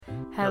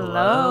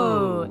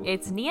Hello.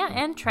 It's Nia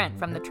and Trent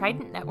from the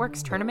Trident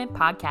Network's Tournament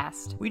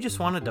Podcast. We just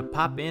wanted to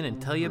pop in and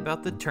tell you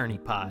about the Tourney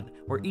Pod,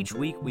 where each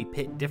week we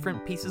pit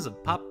different pieces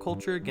of pop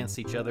culture against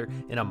each other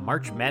in a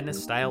March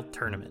Madness-style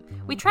tournament.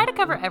 We try to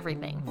cover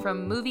everything,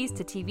 from movies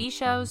to TV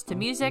shows to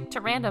music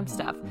to random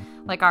stuff,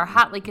 like our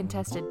hotly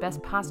contested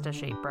Best Pasta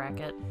Shape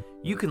bracket.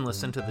 You can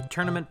listen to the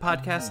Tournament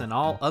Podcast and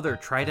all other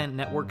Trident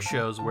Network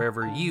shows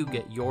wherever you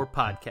get your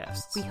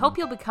podcasts. We hope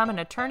you'll become an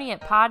attorney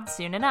at Pod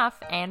soon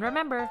enough, and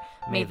remember,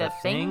 may the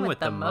thing with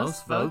the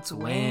most votes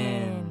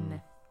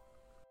win.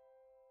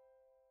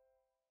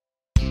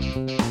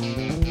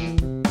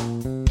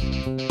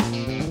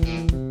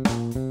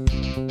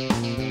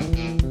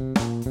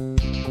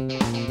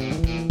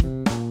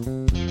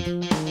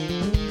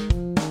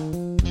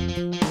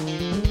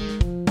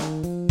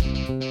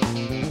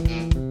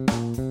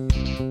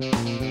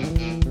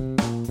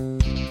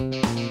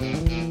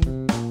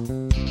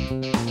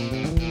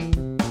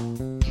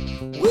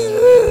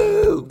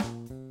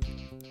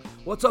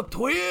 What's up,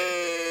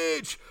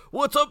 Twitch?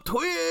 What's up,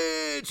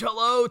 Twitch?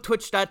 Hello,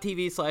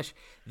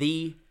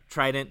 twitch.tv/The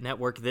Trident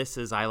Network. This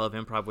is I Love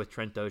Improv with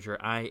Trent Dozier.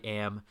 I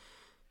am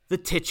the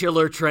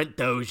titular Trent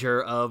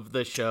Dozier of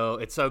the show.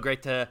 It's so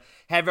great to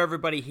have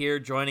everybody here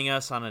joining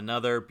us on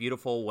another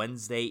beautiful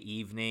Wednesday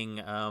evening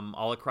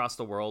all across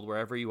the world,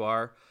 wherever you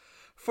are,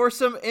 for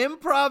some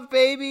improv,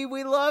 baby.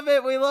 We love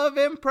it. We love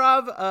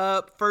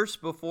improv.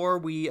 First, before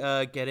we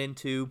get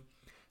into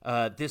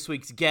this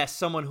week's guest,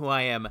 someone who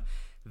I am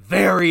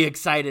very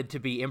excited to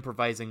be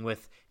improvising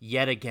with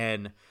yet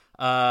again.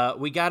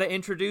 We got to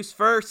introduce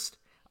first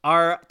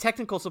our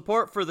technical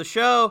support for the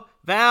show,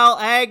 Val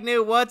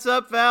Agnew. What's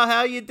up, Val?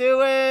 How you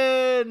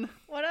doing?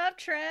 What up,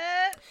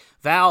 Trent?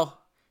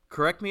 Val,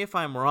 correct me if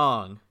I'm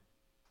wrong,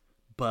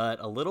 but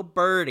a little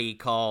birdie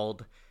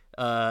called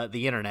the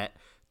internet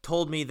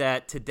told me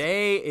that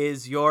today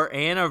is your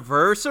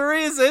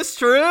anniversary. Is this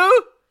true?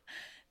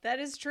 That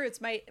is true. It's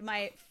my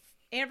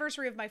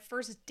anniversary of my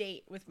first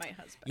date with my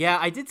husband. Yeah,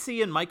 I did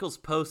see in Michael's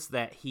post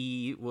that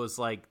he was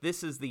like,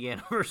 this is the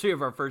anniversary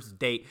of our first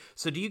date.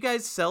 So do you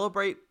guys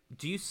celebrate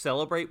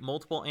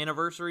multiple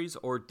anniversaries,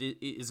 or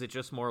is it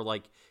just more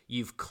like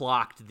you've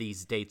clocked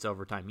these dates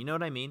over time? You know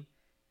what I mean?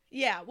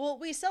 Yeah, well,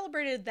 we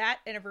celebrated that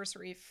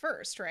anniversary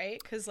first, right?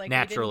 Because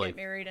Naturally. We didn't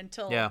get married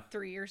until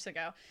 3 years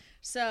ago.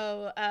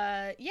 So,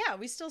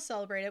 we still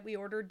celebrate it. We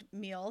ordered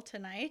meal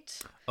tonight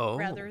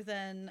rather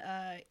than,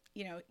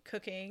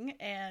 cooking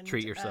and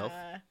treat yourself.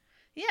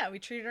 We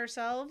treated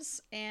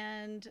ourselves,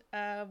 and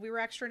we were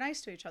extra nice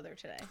to each other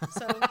today.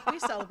 So we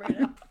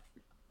celebrated.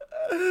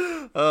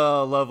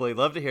 Oh, lovely.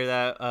 Love to hear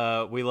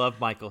that. We love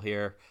Michael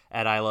here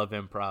at I Love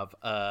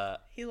Improv.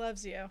 He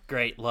loves you.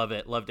 Great. Love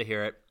it. Love to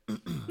hear it.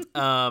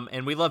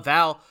 And we love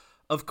Val,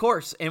 of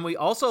course. And we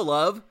also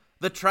love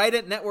the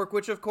Trident Network,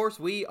 which, of course,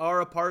 we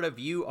are a part of.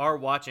 You are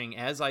watching,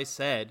 as I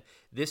said,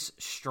 this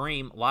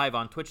stream live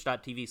on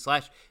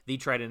twitch.tv/The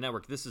Trident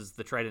Network. This is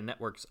the Trident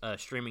Network's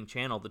streaming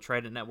channel. The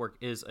Trident Network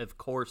is, of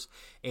course,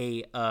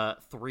 a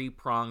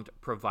three-pronged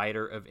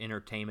provider of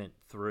entertainment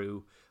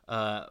through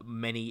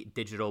many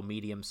digital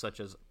mediums, such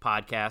as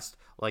podcast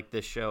like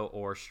this show,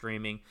 or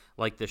streaming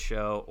like this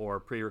show, or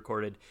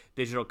pre-recorded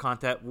digital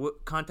content,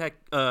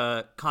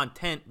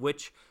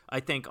 which I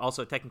think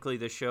also technically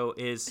this show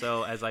is.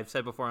 So as I've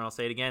said before, and I'll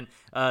say it again,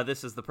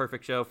 this is the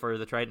perfect show for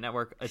the Trident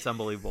Network. It's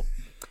unbelievable.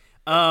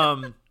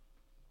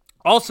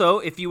 Also,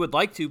 if you would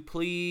like to,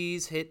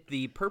 please hit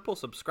the purple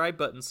subscribe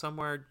button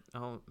somewhere.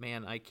 Oh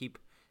man,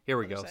 here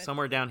we go.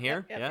 Somewhere down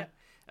here. Yep.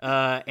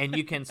 And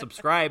you can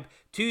subscribe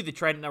to the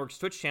Trident Network's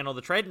Twitch channel.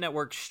 The Trident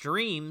Network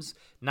streams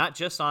not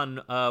just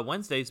on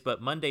Wednesdays,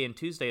 but Monday and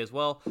Tuesday as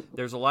well.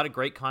 There's a lot of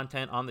great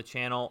content on the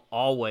channel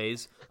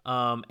always.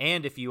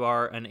 And if you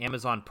are an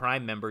Amazon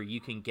Prime member, you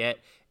can get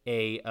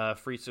a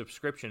free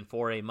subscription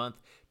for a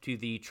month to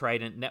the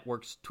Trident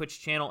Network's Twitch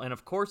channel. And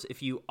of course,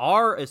 if you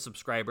are a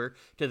subscriber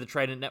to the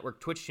Trident Network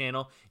Twitch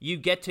channel, you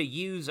get to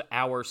use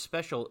our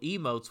special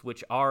emotes,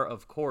 which are,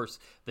 of course,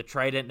 the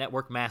Trident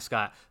Network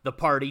mascot, the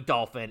Party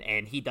Dolphin,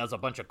 and he does a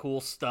bunch of cool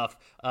stuff.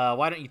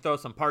 Why don't you throw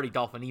some Party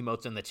Dolphin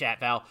emotes in the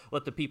chat, Val?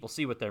 Let the people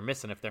see what they're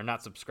missing if they're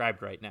not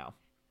subscribed right now.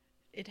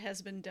 It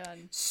has been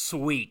done.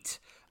 Sweet.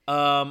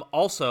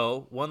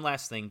 Also, one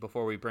last thing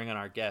before we bring on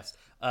our guest.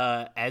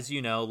 As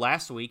you know,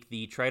 last week,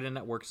 the Trident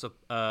Network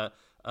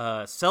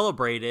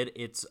celebrated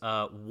its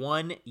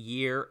 1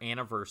 year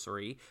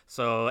anniversary.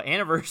 So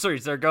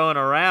anniversaries are going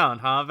around,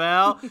 huh,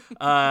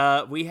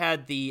 Val? We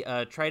had the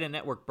Trident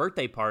Network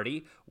birthday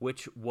party,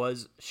 which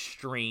was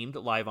streamed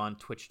live on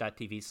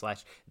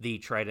twitch.tv/The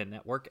Trident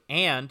Network.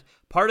 And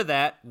part of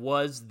that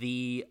was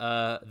the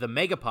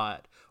Megapod,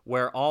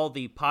 where all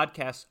the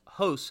podcast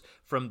hosts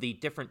from the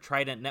different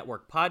Trident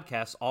Network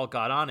podcasts all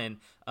got on and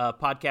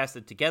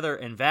podcasted together.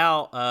 And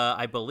Val,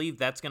 I believe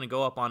that's going to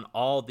go up on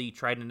all the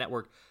Trident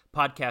Network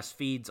podcast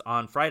feeds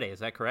on Friday. Is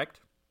that correct?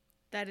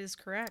 That is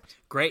correct.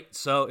 Great.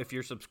 So if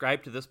you're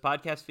subscribed to this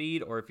podcast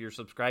feed, or if you're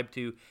subscribed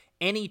to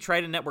any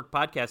Trident Network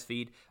podcast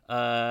feed,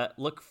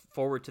 look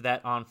forward to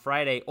that on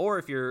Friday. Or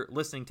if you're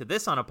listening to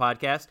this on a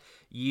podcast,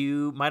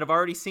 you might have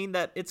already seen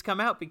that it's come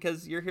out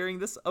because you're hearing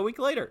this a week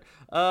later.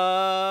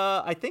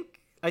 I think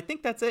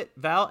that's it.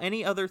 Val,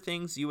 any other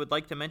things you would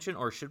like to mention,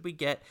 or should we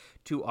get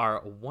to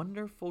our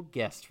wonderful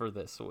guest for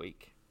this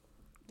week?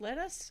 Let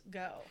us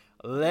go.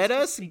 Let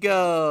us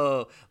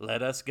go.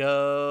 Let us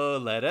go.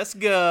 Let us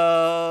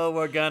go.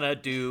 We're gonna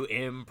do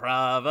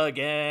improv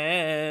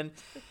again.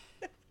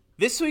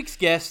 This week's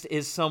guest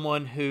is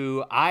someone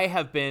who I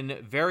have been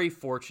very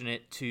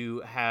fortunate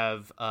to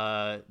have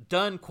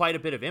done quite a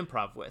bit of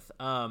improv with.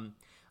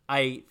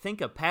 I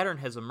think a pattern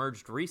has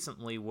emerged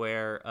recently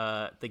where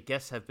the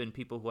guests have been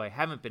people who I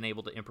haven't been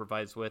able to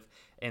improvise with,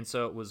 and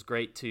so it was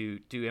great to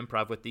do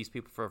improv with these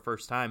people for the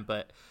first time.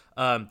 But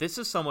this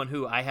is someone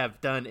who I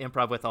have done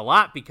improv with a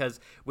lot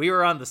because we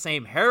were on the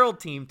same Herald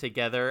team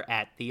together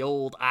at the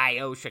old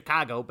I.O.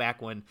 Chicago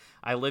back when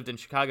I lived in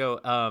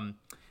Chicago.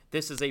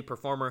 This is a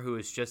performer who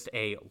is just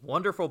a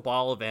wonderful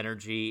ball of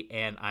energy,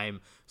 and I'm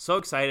so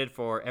excited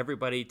for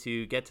everybody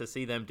to get to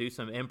see them do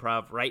some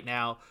improv right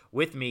now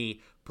with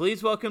me.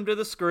 Please welcome to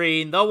the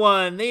screen the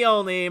one, the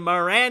only,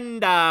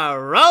 Miranda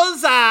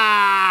Rosa!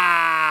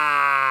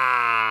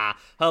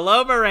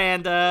 Hello,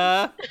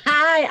 Miranda!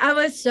 Hi, I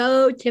was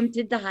so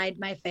tempted to hide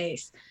my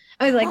face.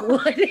 I was like,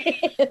 what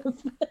if?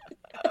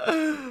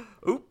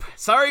 Oop.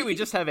 Sorry, we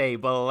just have a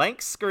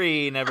blank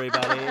screen,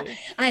 everybody.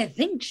 I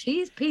think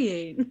she's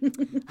peeing.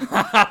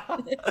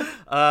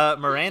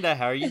 Miranda,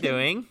 how are you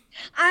doing?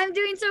 I'm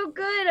doing so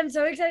good. I'm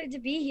so excited to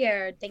be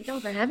here. Thank y'all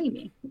for having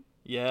me.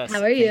 Yes.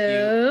 How are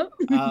you?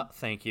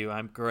 Thank you.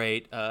 I'm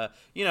great. Out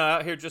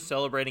here just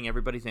celebrating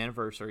everybody's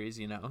anniversaries,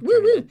 Woo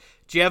woo.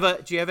 Do you have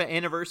an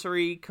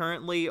anniversary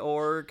currently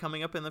or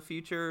coming up in the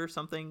future or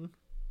something?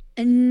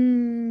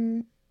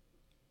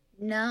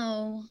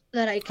 No,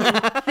 that I can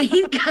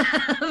think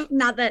of.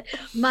 Not that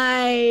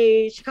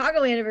my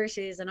Chicago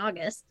anniversary is in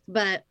August,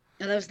 but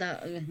that was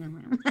the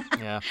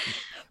yeah.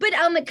 But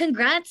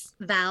congrats,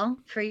 Val,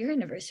 for your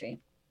anniversary.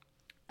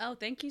 Oh,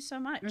 thank you so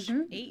much.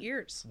 Mm-hmm. 8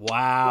 years.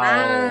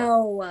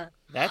 Wow.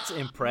 That's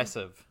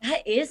impressive.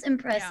 That is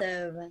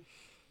impressive.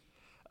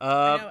 Yeah.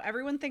 I know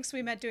everyone thinks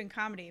we met doing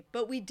comedy,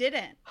 but we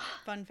didn't.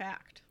 Fun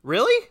fact.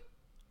 Really?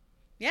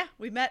 Yeah,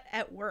 we met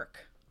at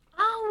work.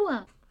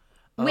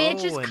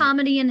 Which is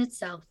comedy in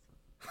itself.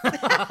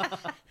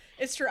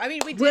 It's true. I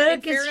mean, we did.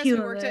 In fairness, we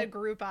worked at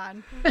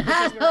Groupon, which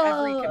is where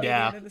every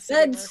comedian in the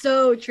city That's works.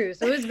 so true.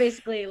 So it was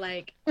basically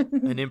like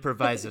an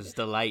improviser's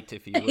delight,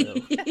 if you will.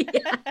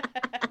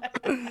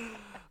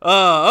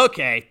 Oh,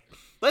 okay.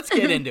 Let's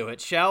get into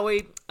it, shall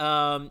we?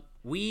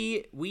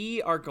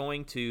 We are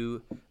going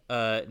to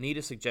need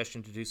a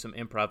suggestion to do some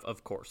improv,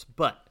 of course.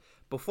 But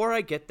before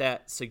I get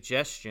that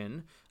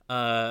suggestion,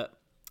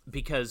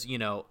 because,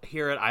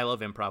 here at I Love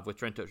Improv with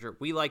Trent Dozier,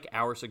 we like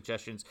our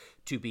suggestions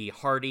to be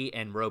hearty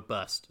and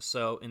robust.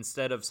 So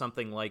instead of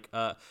something like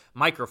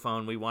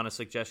microphone, we want a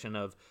suggestion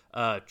of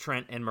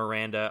Trent and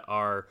Miranda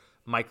are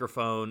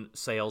microphone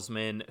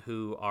salesmen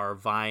who are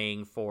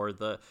vying for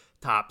the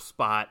top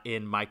spot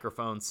in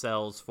microphone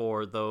sales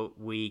for the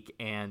week,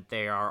 and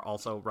they are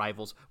also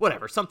rivals.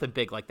 Whatever, something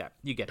big like that.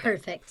 You get it.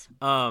 Perfect.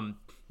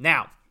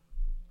 Now,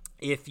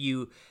 if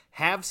you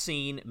have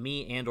seen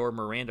me and or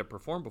Miranda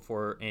perform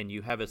before and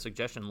you have a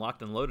suggestion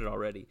locked and loaded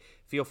already,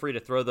 feel free to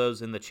throw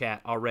those in the chat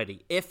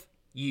already. If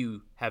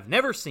you have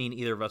never seen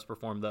either of us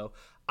perform, though,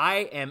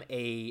 I am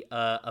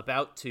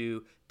about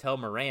to tell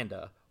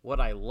Miranda what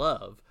I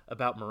love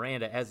about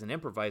Miranda as an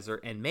improviser,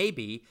 and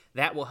maybe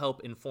that will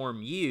help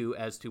inform you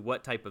as to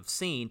what type of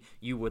scene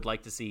you would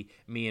like to see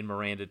me and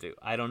Miranda do.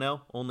 I don't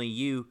know. Only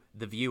you,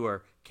 the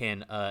viewer,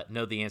 can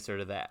know the answer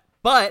to that.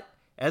 But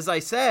as I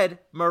said,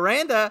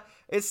 Miranda,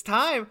 it's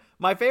time.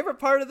 My favorite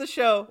part of the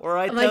show where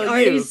I tell you.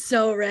 Already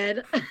so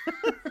red.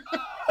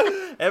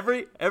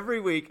 Every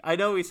week, I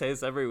know we say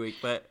this every week,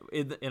 but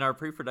in our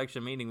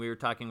pre-production meeting, we were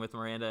talking with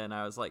Miranda, and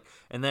I was like,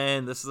 and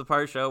then this is the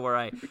part of the show where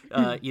I,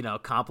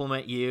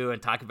 compliment you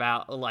and talk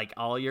about like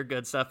all your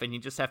good stuff, and you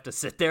just have to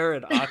sit there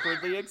and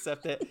awkwardly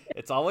accept it.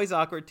 It's always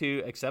awkward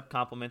to accept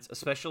compliments,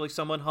 especially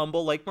someone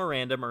humble like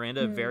Miranda.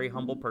 Miranda, a very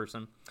humble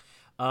person.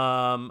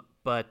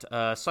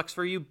 But sucks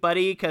for you,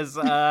 buddy, because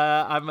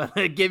I'm going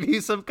to give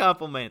you some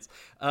compliments.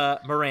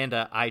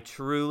 Miranda, I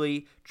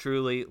truly,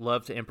 truly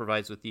love to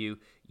improvise with you.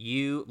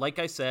 You, like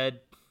I said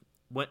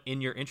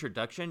in your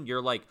introduction,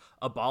 you're like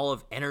a ball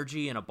of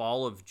energy and a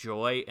ball of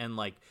joy and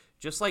like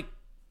just like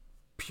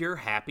pure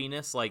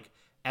happiness. Like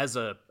as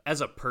a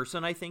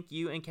person, I think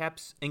you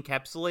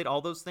encapsulate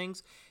all those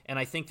things. And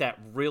I think that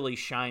really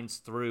shines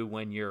through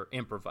when you're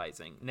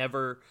improvising.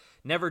 Never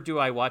do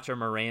I watch a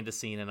Miranda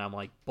scene and I'm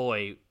like,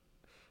 boy,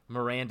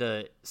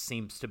 Miranda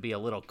seems to be a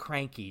little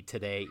cranky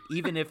today.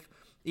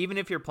 Even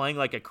if you're playing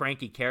like a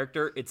cranky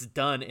character, it's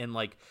done in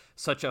like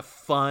such a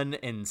fun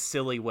and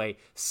silly way.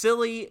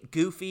 Silly,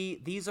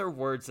 goofy, these are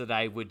words that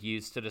I would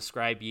use to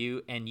describe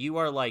you, and you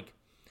are like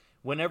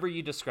whenever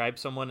you describe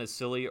someone as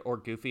silly or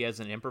goofy as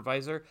an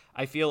improviser,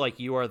 I feel like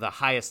you are the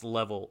highest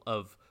level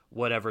of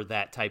whatever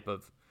that type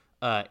of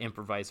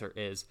improviser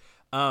is.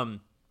 A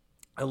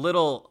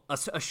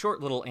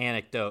short little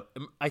anecdote.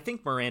 I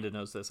think Miranda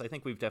knows this. I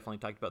think we've definitely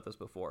talked about this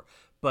before.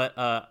 But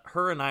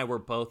her and I were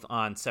both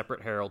on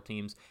separate Herald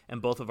teams,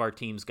 and both of our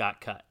teams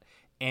got cut.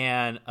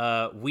 And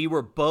we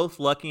were both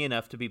lucky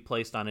enough to be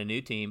placed on a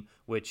new team,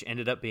 which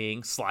ended up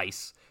being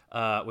Slice,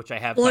 which I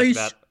have talked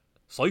about.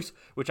 Slice,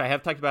 which I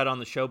have talked about on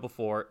the show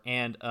before.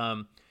 And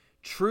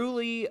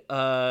truly,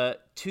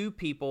 two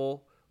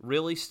people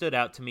really stood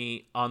out to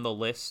me on the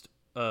list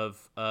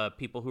of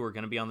people who are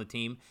going to be on the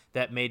team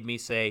that made me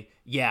say,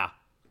 yeah,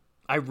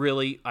 I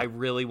really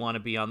want to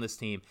be on this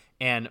team.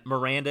 And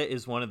Miranda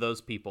is one of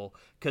those people,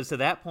 because to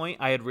that point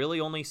I had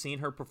really only seen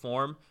her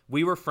perform.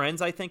 We were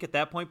friends, I think, at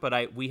that point,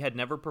 but we had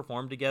never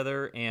performed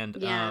together. And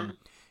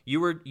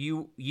you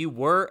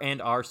were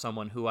and are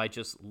someone who I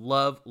just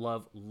love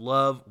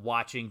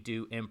watching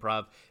do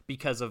improv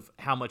because of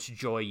how much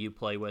joy you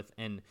play with.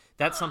 And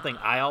that's something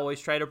I always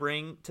try to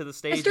bring to the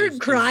stage. I started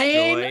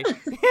crying.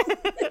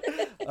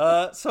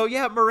 So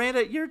yeah,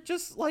 Miranda, you're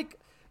just like,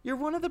 you're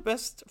one of the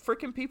best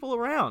freaking people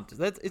around.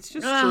 It's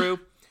just true.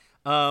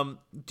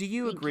 Do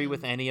you agree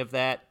with any of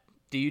that?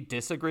 Do you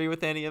disagree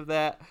with any of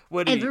that?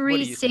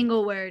 Every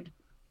single word.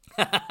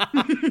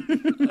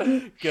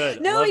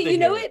 Good. No, you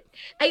know what?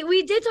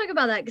 We did talk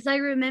about that because I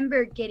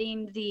remember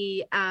getting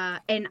the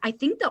and I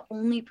think the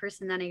only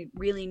person that I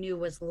really knew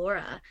was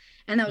Laura,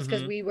 and that was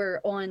because we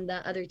were on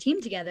the other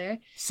team together.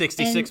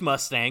 66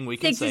 Mustang. We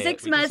can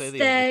 66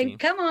 Mustang.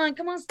 Come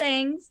on,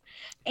 Stangs.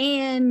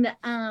 And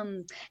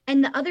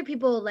the other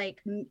people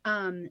like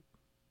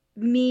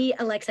me,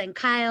 Alexa, and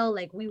Kyle,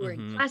 like we were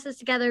in classes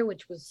together,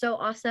 which was so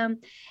awesome.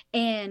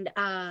 And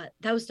that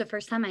was the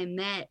first time I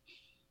met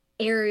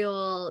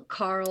Ariel,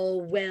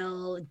 Carl,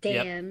 Will,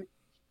 Dan. Yep.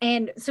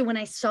 And so when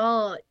I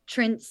saw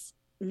Trent's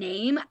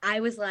name, I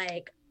was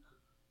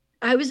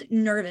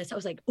nervous. I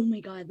was like, oh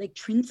my God, like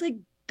Trent's like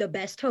the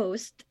best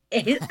host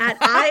at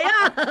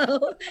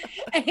IO.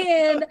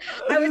 And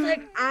I was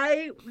like,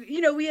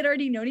 we had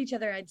already known each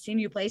other. I'd seen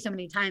you play so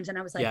many times. And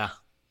I was like,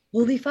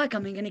 holy fuck,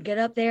 I'm going to get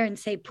up there and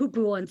say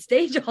poo-poo on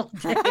stage all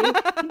day.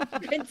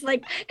 Trent's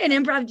like an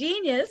improv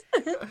genius.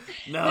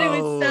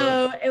 No.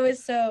 But it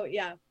was so,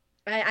 yeah.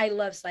 I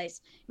love Slice.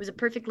 It was a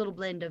perfect little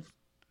blend of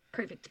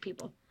perfect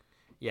people.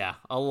 Yeah,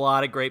 a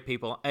lot of great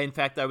people. In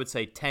fact, I would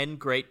say 10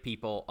 great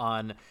people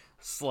on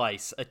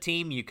Slice, a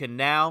team you can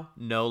now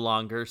no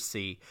longer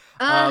see.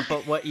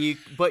 But what you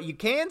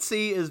can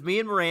see is me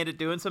and Miranda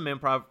doing some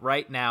improv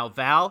right now.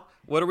 Val,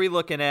 what are we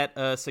looking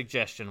at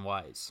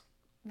suggestion-wise?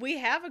 We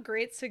have a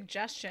great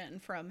suggestion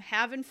from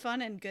Having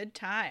Fun and Good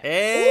Times.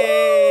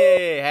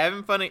 Hey, Ooh.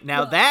 Having fun.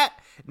 Now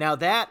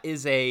that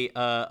is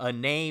a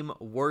name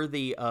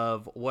worthy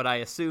of what I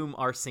assume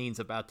our scene's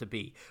about to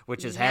be,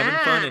 which is having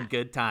fun and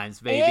good times,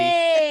 baby.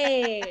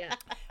 Hey.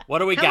 What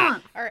do we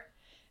got? All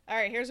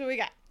right. Here's what we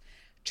got.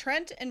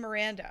 Trent and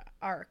Miranda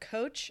are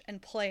coach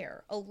and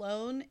player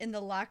alone in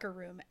the locker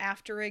room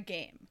after a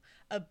game.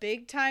 A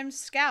big-time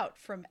scout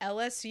from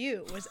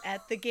LSU was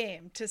at the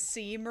game to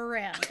see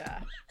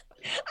Miranda.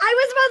 I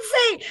was about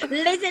to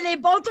say, laissez les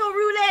poteaux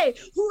rouler.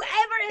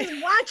 Whoever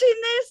is watching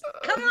this,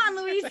 come on,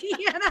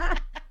 Louisiana.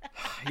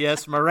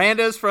 Yes,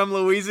 Miranda's from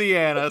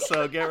Louisiana,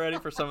 so get ready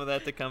for some of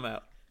that to come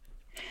out.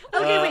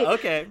 Okay, wait.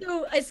 Okay.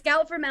 So a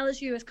scout from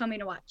LSU is coming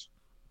to watch.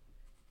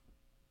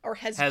 Or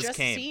has just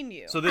seen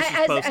you. So this is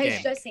post-game.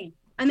 Has just seen.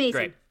 Amazing.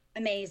 Great.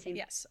 Amazing.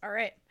 Yes. All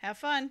right. Have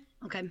fun.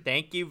 Okay.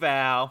 Thank you,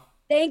 Val.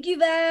 Thank you,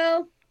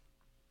 Val.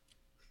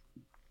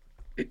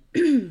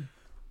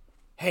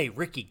 Hey,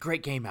 Ricky,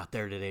 great game out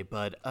there today,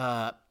 bud.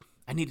 I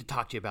need to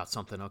talk to you about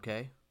something,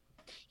 okay?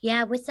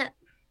 Yeah, what's up?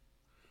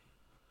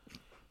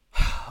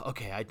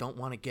 Okay, I don't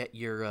want to get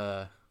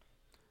your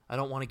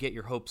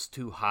hopes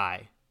too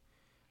high.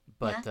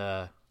 But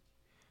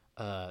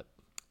how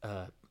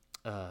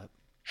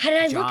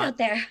did I look out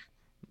there?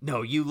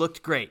 No, you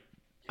looked great.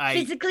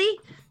 Physically?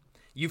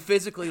 You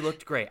physically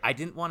looked great. I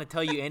didn't want to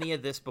tell you any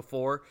of this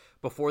before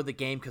the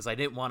game because I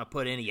didn't want to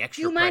put any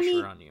extra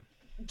pressure on you.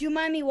 Do you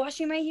mind me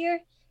washing my hair,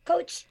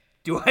 Coach?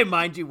 Do I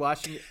mind you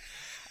washing it?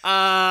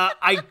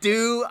 I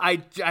do.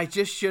 I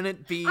just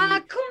shouldn't be.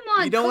 Come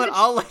on, you know Coach. What?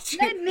 I'll let you.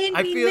 Let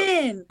men be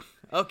men.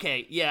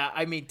 Okay, yeah.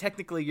 I mean,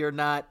 technically, you're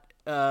not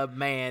a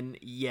man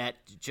yet,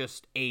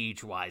 just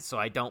age-wise. So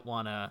I don't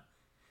want to.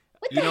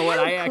 What the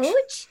hell,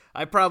 Coach?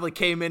 I probably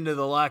came into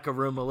the locker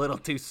room a little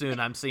too soon.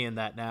 I'm seeing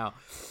that now.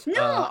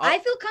 No, I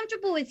feel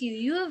comfortable with you.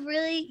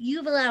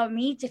 You've allowed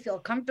me to feel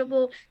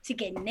comfortable to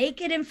get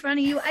naked in front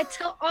of you. I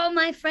tell all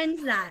my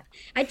friends that.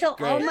 I tell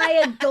all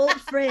my adult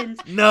friends.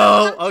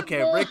 No,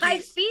 okay, Ricky. I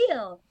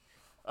feel.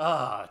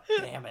 Oh,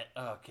 damn it.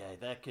 Okay,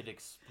 that could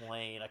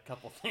explain a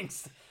couple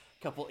things,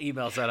 a couple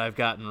emails that I've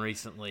gotten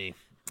recently.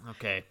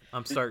 Okay,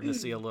 I'm starting to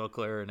see a little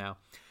clearer now.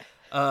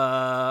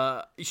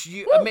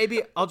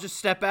 Maybe I'll just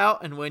step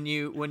out, and when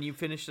you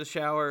finish the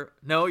shower.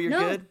 No, you're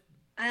good.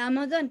 I'm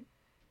all done.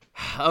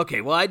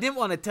 Okay, well, I didn't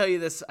want to tell you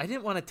this. I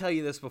didn't want to tell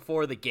you this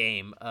before the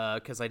game,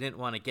 because I didn't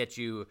want to get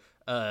you,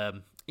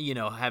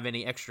 have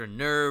any extra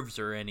nerves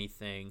or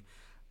anything.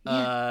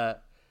 Yeah.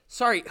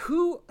 Sorry,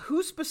 who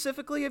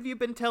specifically have you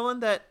been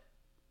telling that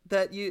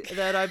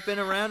I've been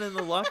around in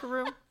the locker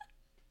room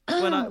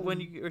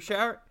when you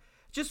shower?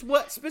 Just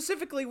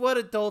what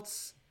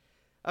adults?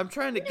 I'm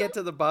trying to get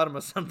to the bottom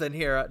of something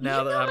here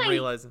now that I'm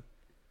realizing.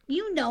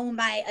 You know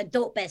my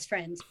adult best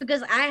friends,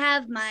 because I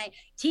have my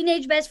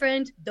teenage best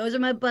friends. Those are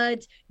my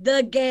buds.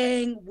 The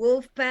gang,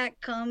 Wolfpack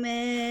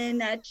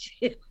coming at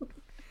you.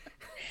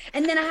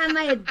 And then I have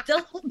my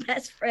adult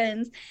best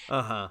friends.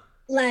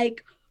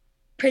 Like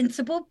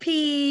Principal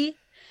P,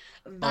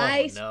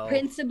 Vice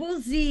Principal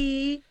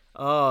Z.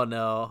 Oh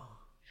no.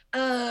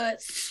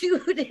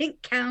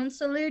 Student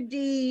Counselor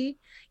D.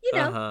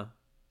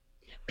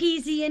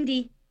 PZ and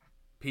D.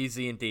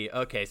 PZ and D.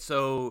 Okay,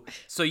 so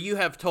you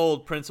have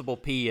told Principal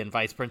P and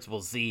Vice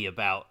Principal Z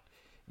about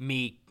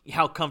me,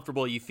 how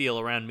comfortable you feel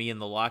around me in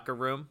the locker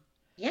room?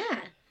 Yeah.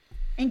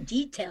 In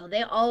detail.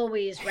 They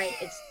always write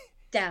it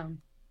down.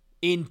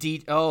 In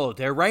detail. Oh,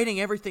 they're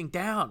writing everything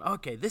down.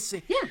 Okay, this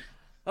is... Yeah.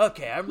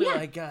 Okay, I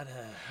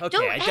gotta...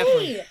 Okay,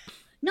 definitely...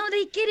 No,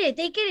 they get it.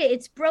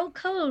 It's bro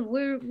code.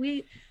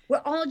 We're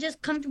all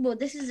just comfortable.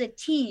 This is a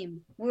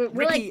team. We're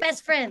Ricky, like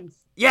best friends.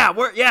 Yeah,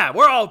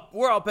 we're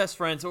all best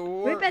friends.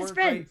 We're best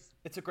friends.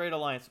 Great. It's a great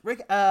alliance.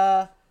 Rick,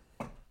 can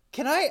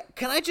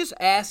I just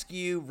ask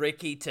you,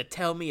 Ricky, to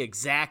tell me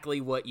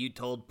exactly what you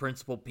told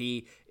Principal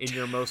P in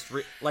your most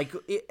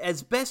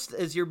as best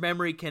as your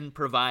memory can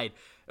provide,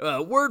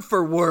 word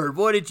for word?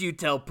 What did you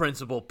tell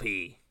Principal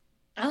P?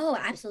 Oh,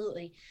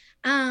 absolutely.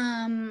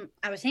 I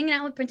was hanging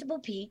out with Principal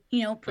P.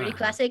 Pretty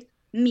classic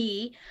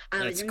me.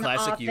 I was in the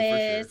office. You for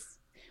sure.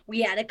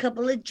 We had a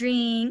couple of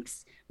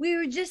drinks. We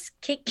were just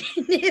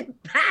kicking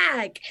it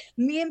back.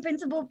 Me and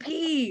Principal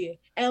P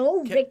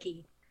and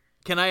Ricky.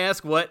 Can I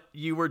ask what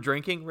you were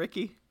drinking,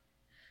 Ricky?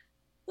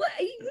 Well,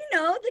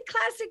 the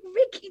classic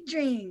Ricky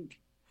drink.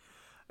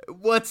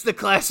 What's the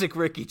classic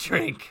Ricky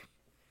drink?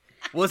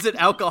 Was it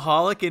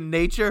alcoholic in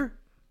nature?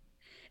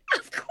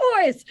 Of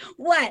course.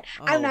 What?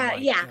 Oh, I'm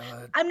not. God.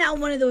 I'm not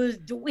one of those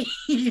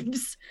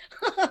dweebs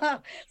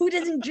who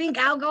doesn't drink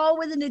alcohol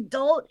with an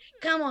adult.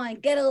 Come on,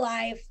 get a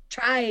life.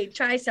 Try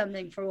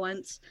something for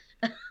once.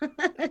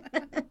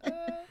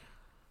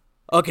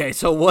 Okay,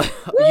 so what?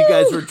 Woo! You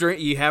guys were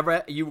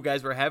you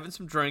guys were having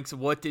some drinks.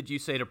 What did you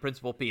say to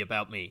Principal P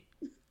about me?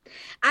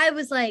 I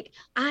was like,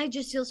 I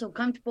just feel so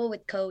comfortable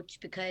with Coach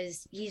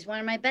because he's one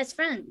of my best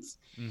friends.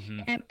 Mm-hmm.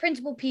 And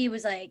Principal P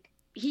was like,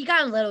 he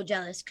got a little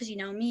jealous because,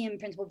 me and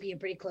Principal P are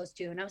pretty close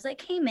too. And I was like,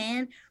 hey,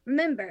 man,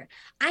 remember,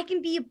 I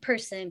can be a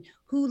person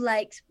who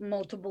likes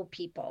multiple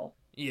people.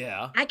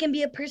 Yeah. I can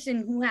be a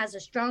person who has a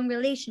strong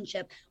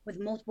relationship with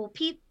multiple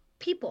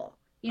people,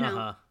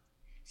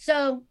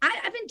 So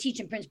I've been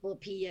teaching Principal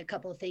P a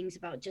couple of things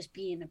about just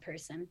being a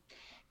person.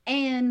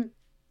 And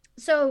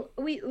so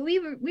we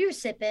were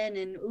sipping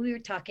and we were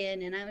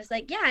talking, and I was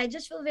like, yeah, I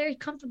just feel very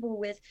comfortable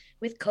with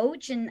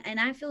Coach, and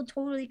I feel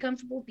totally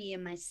comfortable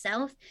being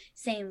myself,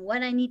 saying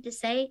what I need to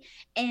say,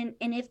 and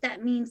if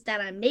that means that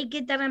I'm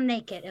naked, then I'm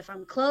naked. If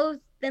I'm clothed,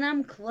 then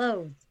I'm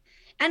clothed,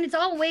 and it's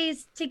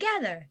always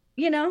together,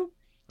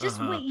 just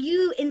what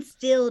you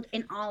instilled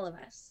in all of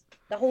us,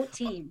 the whole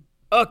team.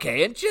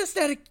 Okay, and just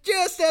out of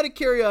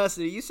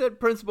curiosity, you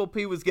said Principal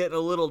P was getting a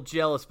little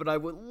jealous, but I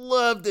would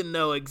love to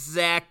know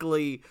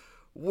exactly,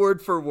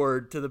 word for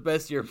word, to the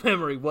best of your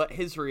memory, what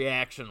his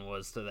reaction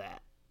was to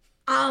that.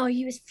 Oh,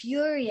 he was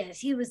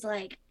furious. He was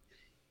like,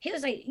 you're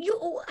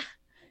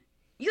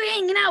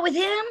hanging out with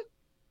him?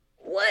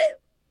 What?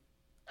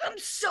 I'm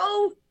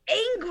so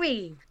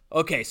angry.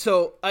 Okay,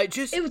 so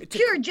it was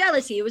pure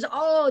jealousy. It was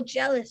all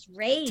jealous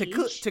rage.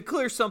 To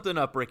clear something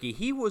up, Ricky,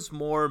 he was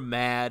more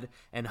mad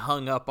and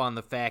hung up on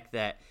the fact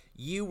that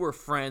you were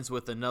friends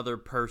with another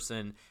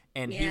person,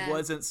 and he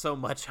wasn't so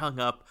much hung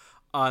up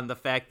on the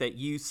fact that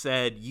you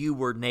said you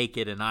were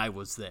naked and I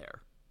was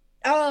there.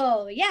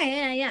 Oh,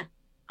 yeah.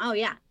 Oh,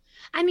 yeah.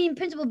 I mean,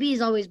 Principal B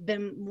has always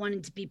been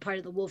wanting to be part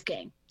of the Wolf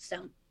Gang,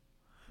 so.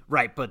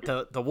 Right, but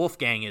the Wolf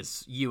Gang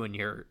is you and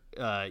your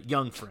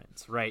young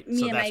friends, right? Me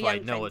so and that's my why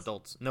young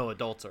friends. No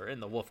adults are in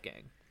the Wolf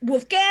Gang.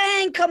 Wolf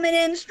Gang coming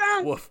in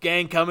strong. Wolf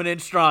Gang coming in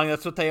strong.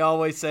 That's what they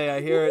always say.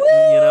 I hear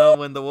it,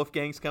 when the Wolf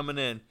Gang's coming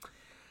in.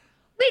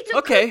 Wait, so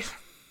okay. Coach,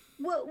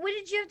 what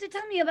did you have to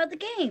tell me about the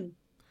game?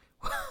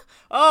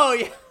 Oh,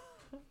 yeah.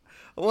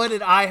 What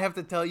did I have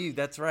to tell you?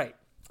 That's right.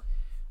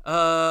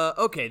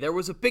 Okay, there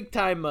was a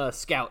big-time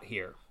scout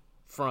here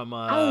from...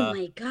 oh,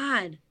 my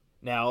God.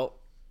 Now...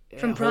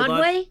 From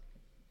Broadway?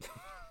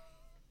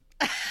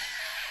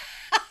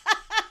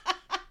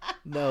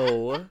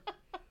 No.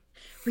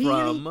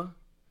 Really?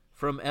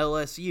 From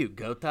LSU.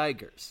 Go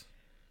Tigers.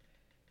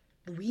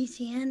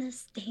 Louisiana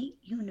State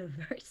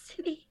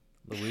University?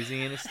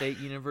 Louisiana State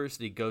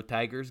University. Go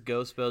Tigers.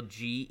 Go spelled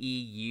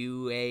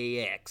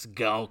G-E-U-A-X.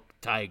 Go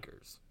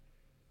Tigers.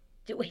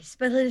 Wait,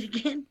 spell it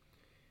again.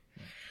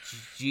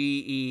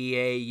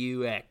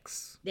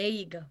 G-E-A-U-X. There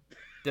you go.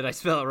 Did I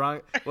spell it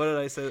wrong? What did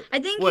I say? I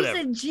think Whatever.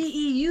 you said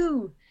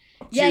GEU.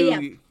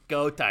 Yeah.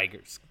 Go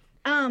Tigers.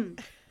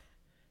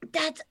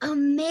 That's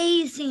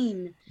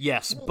amazing.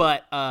 Yes,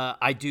 but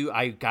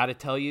I gotta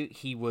tell you,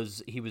 he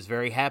was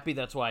very happy.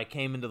 That's why I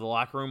came into the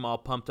locker room all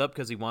pumped up,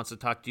 because he wants to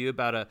talk to you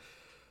about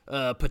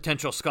a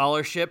potential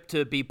scholarship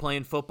to be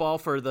playing football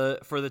for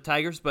the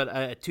Tigers.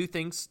 But two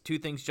things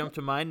jump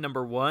to mind.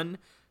 Number one,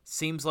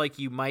 seems like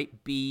you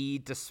might be,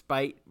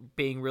 despite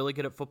being really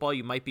good at football,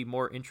 you might be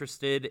more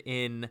interested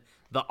in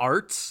the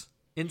arts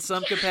in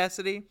some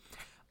capacity.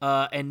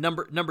 And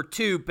number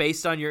two,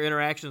 based on your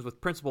interactions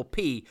with Principal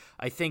P,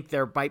 I think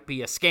there might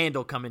be a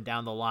scandal coming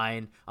down the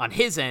line on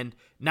his end.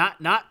 Not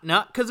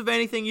because of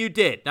anything you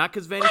did. Not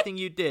because of anything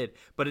you did.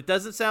 But it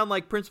doesn't sound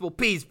like Principal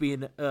P's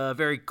being a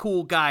very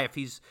cool guy if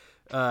he's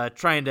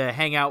trying to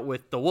hang out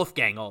with the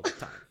Wolfgang all the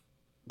time.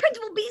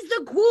 Principal B's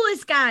the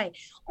coolest guy.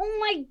 Oh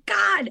my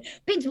God.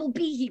 Principal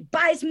B, he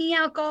buys me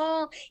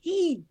alcohol.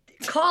 He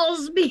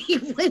calls me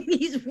when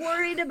he's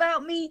worried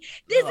about me.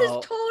 This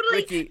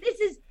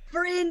is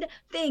friend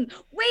thing.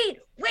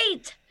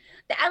 Wait.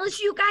 The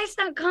LSU guy's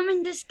not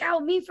coming to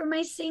scout me for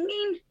my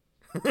singing?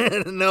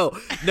 No,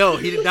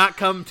 he did not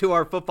come to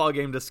our football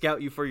game to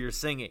scout you for your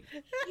singing.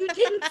 You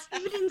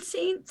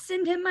didn't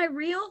send him my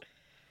reel?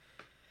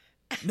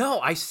 No,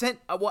 I sent.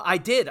 Well, I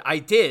did,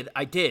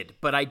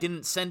 but I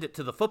didn't send it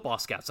to the football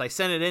scouts. I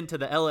sent it into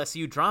the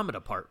LSU drama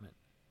department,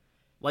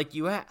 like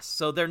you asked.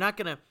 So they're not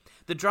gonna.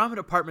 The drama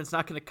department's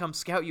not gonna come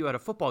scout you at a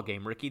football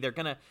game, Ricky. They're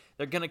gonna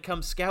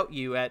come scout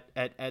you at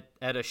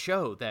a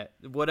show that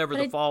whatever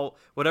the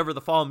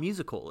fall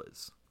musical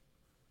is.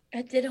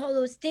 I did all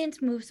those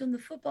dance moves on the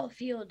football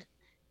field,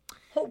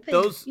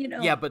 hoping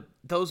Yeah, but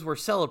those were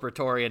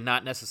celebratory and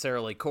not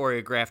necessarily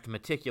choreographed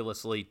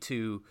meticulously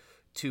to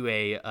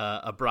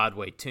a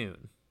Broadway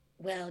tune.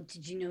 Well,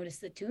 did you notice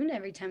the tune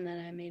every time that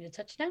I made a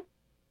touchdown?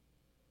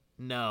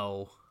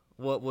 No.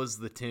 What was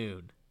the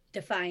tune?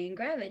 Defying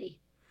Gravity.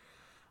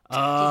 Oh.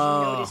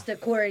 Did you notice the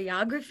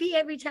choreography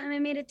every time I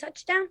made a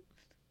touchdown?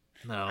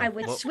 No. I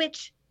would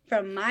switch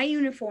from my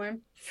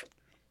uniform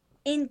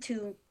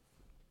into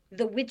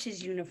the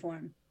witch's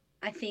uniform.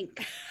 I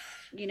think,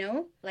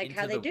 like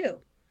how they do.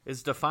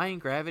 Is Defying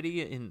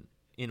Gravity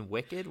in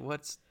Wicked?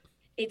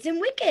 It's in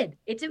Wicked.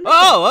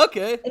 Oh,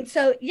 okay. And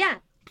so, yeah.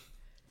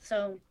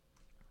 So,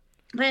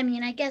 but I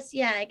mean, I guess,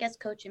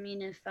 Coach,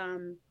 if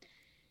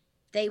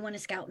they want to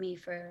scout me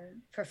for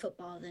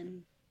football,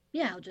 then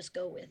yeah, I'll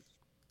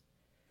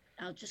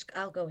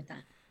go with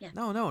that. Yeah.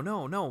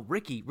 No.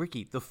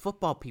 Ricky, the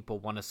football people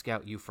want to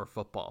scout you for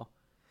football.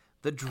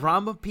 The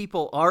drama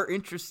people are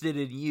interested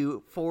in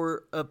you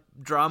for a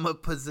drama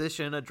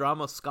position, a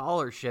drama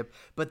scholarship,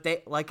 but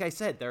they, like I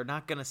said, they're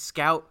not going to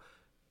scout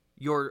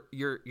your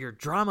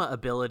drama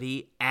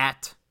ability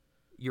at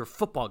your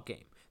football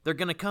game. They're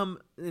going to come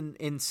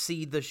and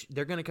see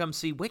they're going to come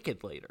see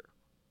Wicked later.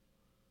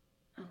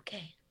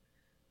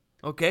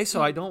 Okay,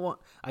 so I don't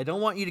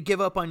want you to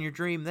give up on your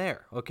dream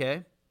there,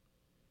 okay?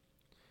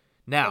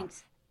 Now,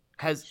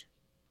 Thanks.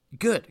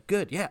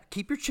 Good. Yeah,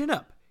 keep your chin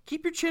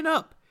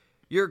up.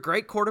 You're a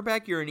great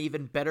quarterback. You're an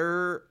even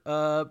better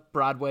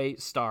Broadway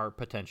star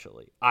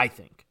potentially, I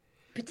think.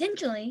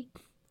 Potentially?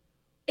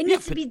 It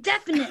needs to be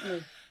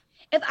definitely.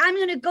 If I'm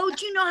going to go,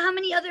 do you know how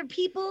many other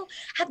people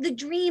have the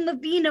dream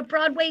of being a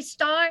Broadway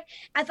star?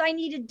 If I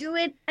need to do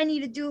it, I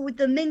need to do it with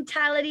the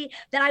mentality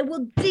that I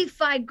will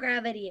defy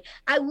gravity.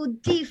 I will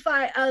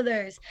defy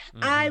others.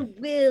 Mm-hmm. I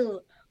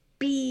will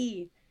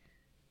be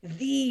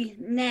the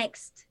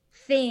next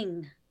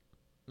thing.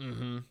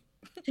 Mm-hmm.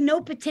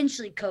 No,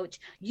 potentially, Coach.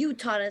 You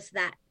taught us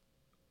that.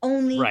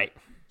 Only right.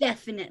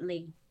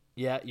 Definitely.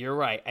 Yeah, you're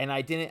right. And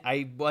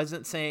I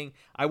wasn't saying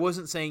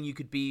you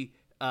could be.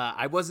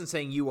 I wasn't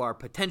saying you are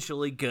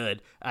potentially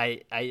good.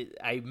 I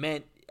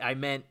meant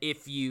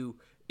if you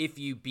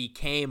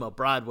became a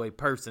Broadway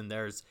person,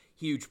 there's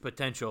huge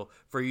potential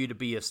for you to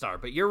be a star.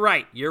 But you're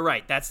right.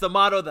 That's the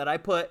motto that I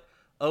put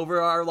over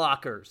our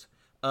lockers.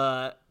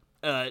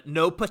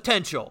 No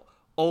potential,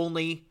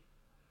 only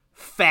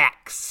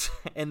facts.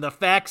 And the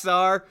facts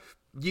are,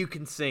 you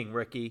can sing,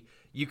 Ricky.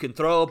 You can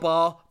throw a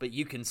ball, but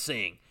you can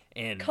sing.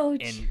 And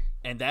Coach.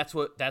 And that's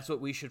what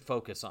we should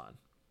focus on.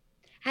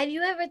 Have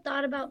you ever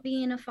thought about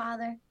being a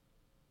father?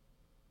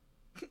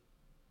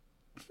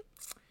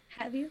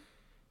 Have you?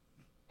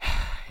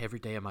 Every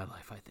day of my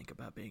life I think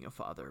about being a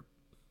father.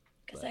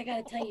 Because I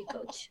gotta tell you,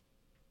 Coach,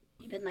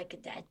 you've been like a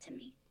dad to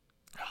me.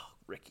 Oh,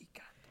 Ricky,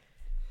 God.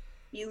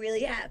 You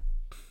really have.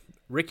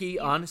 Ricky,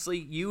 honestly,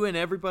 you and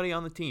everybody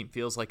on the team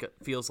feels like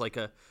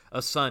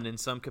a son in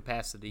some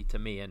capacity to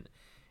me, and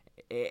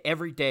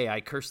every day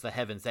I curse the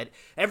heavens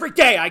every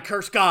day I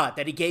curse God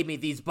that he gave me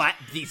these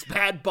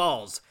bad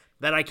balls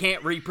that I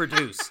can't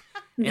reproduce.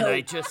 No. And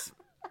I just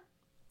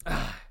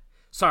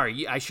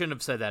sorry, I shouldn't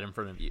have said that in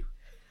front of you.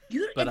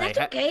 But that's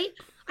okay.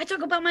 I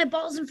talk about my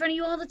balls in front of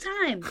you all the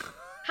time.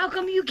 How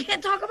come you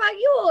can't talk about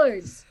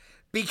yours?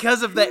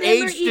 Because of the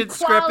age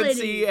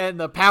discrepancy and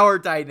the power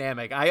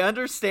dynamic. I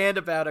understand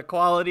about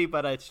equality,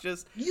 but it's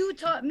just... You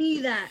taught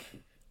me that.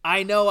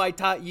 I know I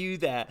taught you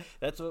that.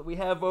 That's what we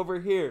have over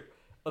here.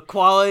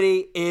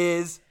 Equality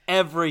is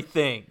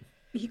everything.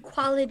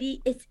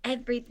 Equality is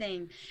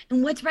everything.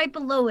 And what's right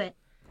below it?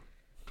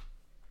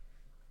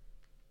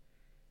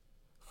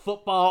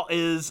 Football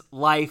is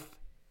life.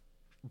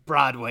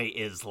 Broadway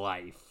is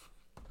life.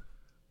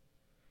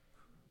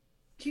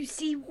 Do you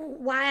see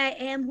why I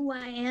am who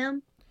I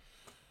am?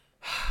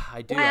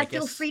 I do. Why I guess.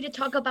 feel free to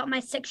talk about my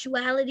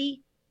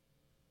sexuality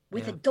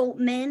with adult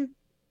men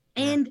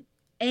and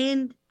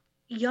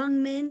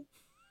young men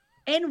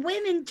and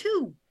women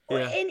too,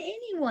 and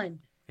anyone.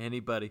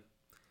 Anybody.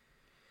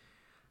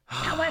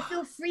 How I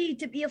feel free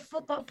to be a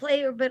football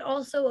player, but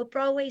also a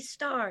Broadway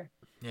star.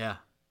 Yeah.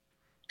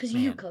 Because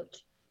you,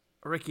 Coach.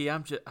 Ricky,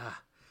 I'm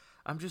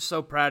just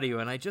so proud of you,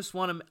 and I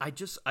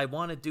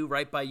want to do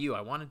right by you.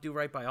 I want to do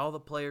right by all the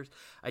players.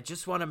 I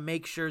just want to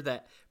make sure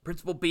that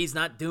Principal B's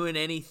not doing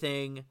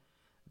anything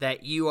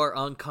that you are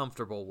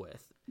uncomfortable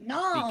with.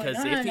 No,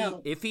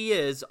 because if he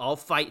is, I'll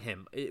fight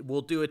him.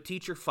 We'll do a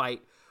teacher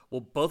fight.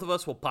 Both of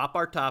us will pop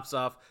our tops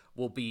off.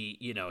 We'll be,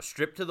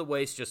 stripped to the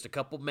waist, just a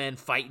couple men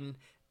fighting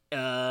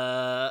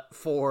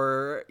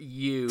for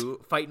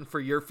you, fighting for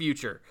your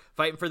future,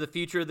 fighting for the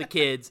future of the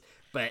kids.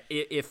 But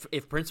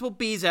if Principal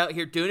B's out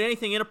here doing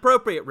anything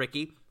inappropriate,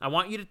 Ricky, I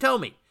want you to tell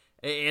me,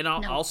 and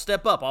I'll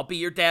step up. I'll be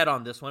your dad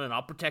on this one, and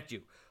I'll protect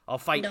you. I'll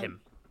fight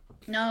him.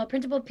 No,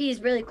 Principal P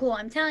is really cool.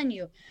 I'm telling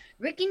you,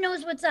 Ricky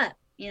knows what's up.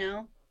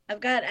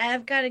 I've got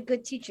a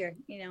good teacher.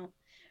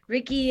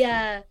 Ricky.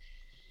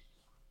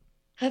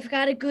 I've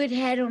got a good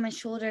head on my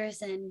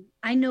shoulders, and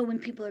I know when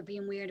people are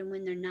being weird and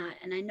when they're not,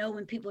 and I know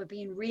when people are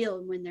being real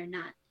and when they're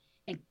not.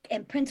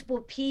 And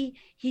Principal P,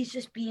 he's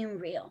just being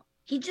real.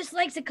 He just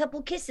likes a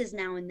couple kisses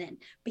now and then,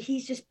 but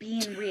he's just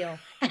being real,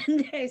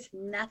 and there's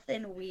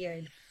nothing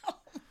weird. Oh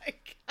my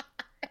God.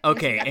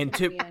 Okay, and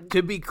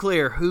to be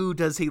clear, who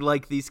does he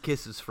like these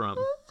kisses from?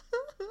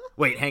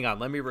 Wait, hang on.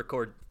 Let me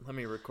record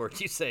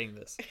you saying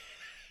this.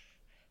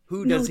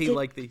 Who does he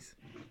like these?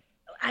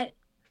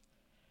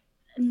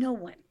 No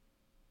one.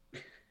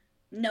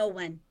 No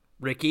one.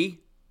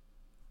 Ricky,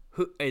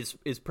 who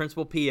is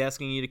Principal P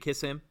asking you to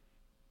kiss him?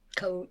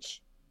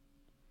 Coach.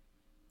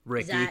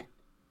 Ricky.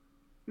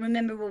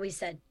 Remember what we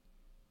said.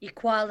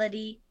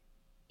 Equality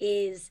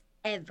is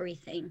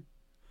everything.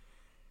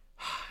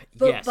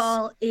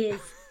 Football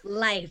is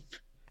life.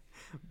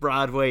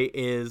 Broadway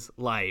is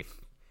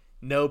life.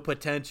 No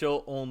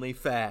potential, only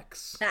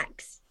facts.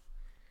 Facts.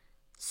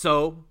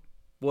 So,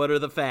 what are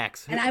the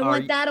facts? And I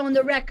want that on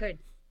the record.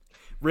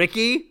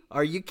 Ricky,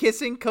 are you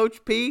kissing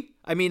Coach P?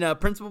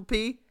 Principal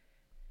P?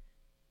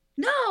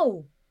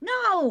 No.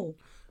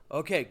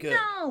 Okay, good.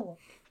 No.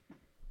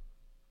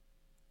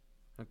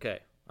 Okay,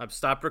 I've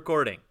stopped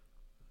recording.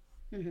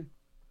 Mm-hmm.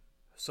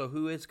 So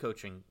who is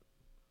coaching,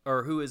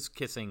 or who is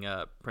kissing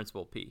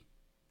Principal P?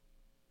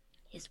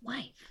 His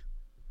wife.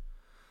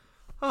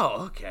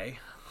 Oh, okay.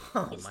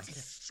 Oh, it's my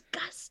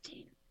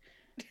disgusting.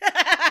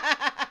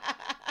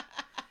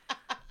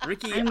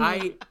 Ricky,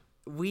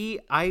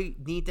 I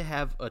need to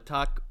have a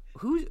talk.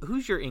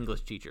 Who's your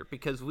English teacher?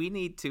 Because we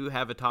need to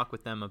have a talk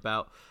with them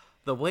about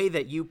the way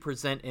that you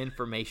present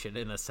information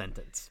in a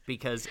sentence.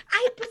 Because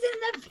I presented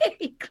that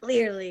very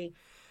clearly.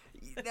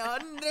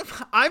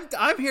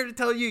 I'm here to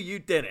tell you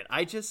didn't.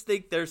 I just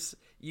think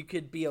you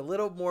could be a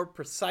little more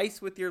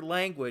precise with your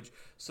language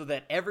so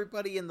that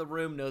everybody in the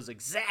room knows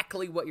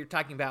exactly what you're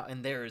talking about,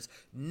 and there is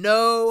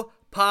no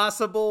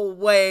possible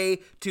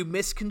way to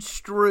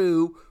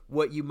misconstrue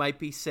what you might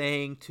be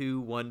saying to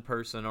one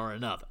person or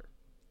another.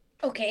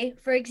 Okay,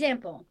 for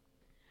example,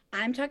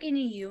 I'm talking to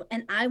you,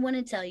 and I want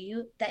to tell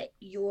you that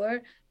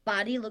your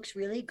body looks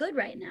really good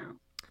right now.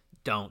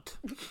 Don't.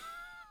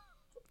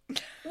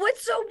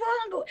 What's so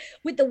wrong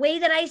with the way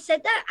that I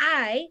said that?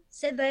 I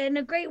said that in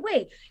a great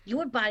way.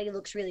 Your body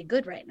looks really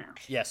good right now.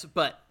 Yes,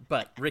 but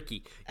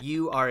Ricky,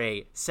 you are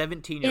a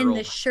 17-year-old. In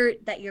the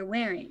shirt that you're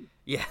wearing.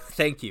 Yeah,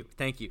 thank you.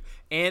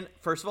 And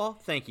first of all,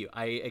 thank you.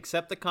 I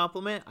accept the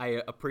compliment.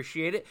 I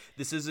appreciate it.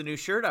 This is a new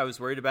shirt. I was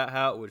worried about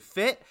how it would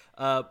fit,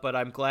 but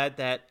I'm glad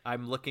that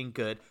I'm looking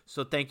good.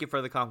 So thank you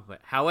for the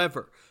compliment.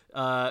 However,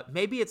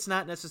 maybe it's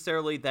not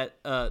necessarily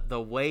that the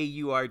way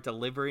you are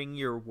delivering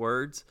your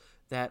words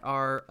that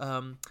are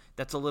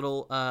that's a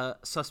little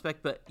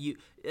suspect, but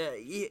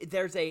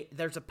there's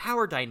a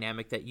power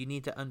dynamic that you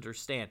need to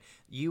understand.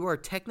 You are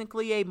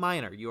technically a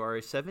minor. You are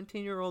a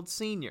 17-year-old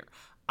senior.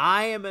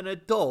 I am an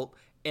adult,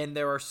 and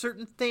there are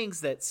certain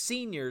things that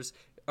seniors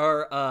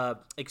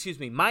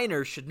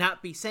minors should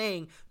not be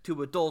saying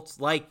to adults,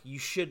 like you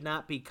should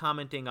not be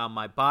commenting on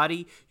my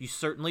body. You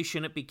certainly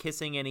shouldn't be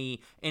kissing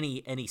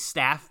any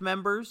staff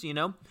members,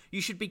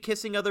 You should be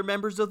kissing other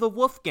members of the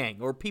Wolfgang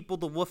or people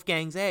the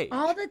Wolfgang's age.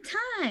 All the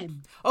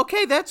time.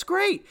 Okay, that's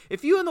great.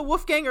 If you and the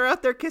Wolfgang are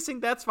out there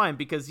kissing, that's fine,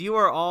 because you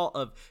are all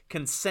of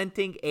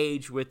consenting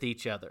age with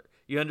each other.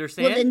 You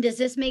understand? Well, then does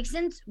this make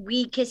sense?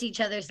 We kiss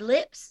each other's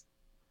lips?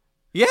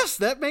 Yes,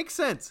 that makes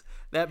sense.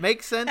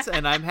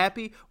 And I'm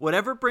happy.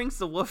 Whatever brings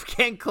the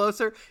Wolfgang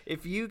closer,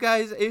 if you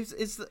guys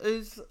is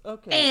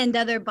okay. And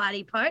other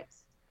body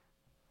parts.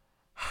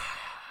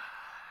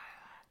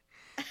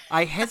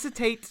 I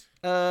hesitate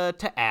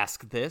to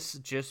ask this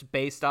just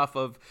based off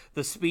of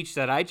the speech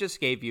that I just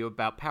gave you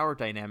about power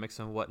dynamics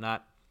and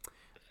whatnot.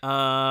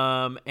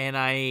 And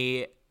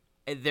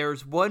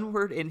there's one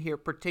word in here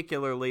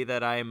particularly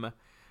that I'm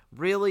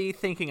really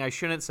thinking I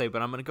shouldn't say,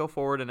 but I'm going to go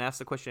forward and ask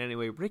the question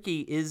anyway.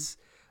 Ricky, is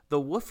the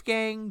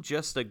Wolfgang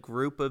just a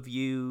group of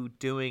you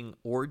doing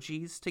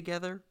orgies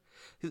together?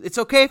 It's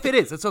okay if it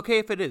is. It's okay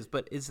if it is.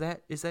 But is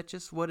that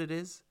just what it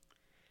is?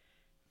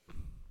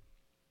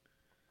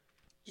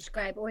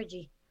 Describe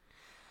orgy.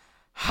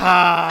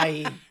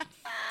 Hi.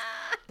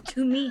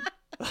 To me.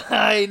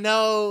 I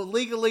know.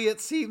 Legally,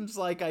 it seems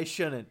like I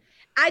shouldn't.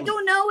 I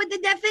don't know what the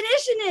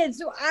definition is,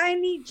 so I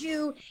need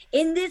you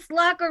in this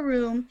locker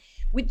room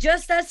with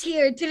just us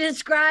here to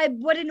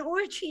describe what an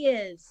orgy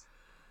is.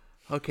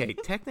 Okay,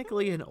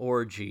 technically an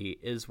orgy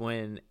is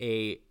when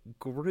a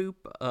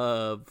group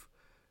of,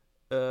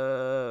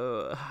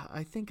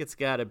 I think it's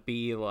got to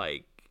be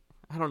like,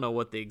 I don't know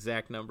what the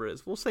exact number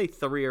is. We'll say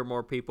 3 or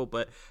more people,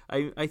 but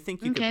I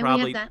think you could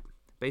probably,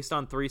 based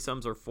on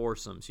threesomes or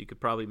foursomes, you could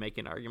probably make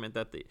an argument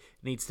that it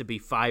needs to be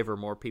 5 or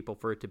more people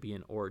for it to be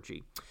an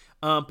orgy.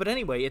 But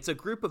anyway, it's a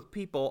group of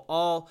people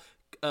all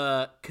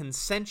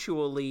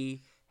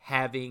consensually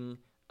having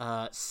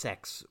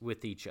sex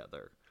with each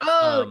other.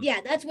 Oh,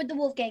 yeah, that's what the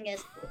Wolfgang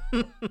is.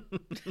 Coming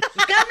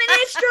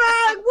in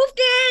strong,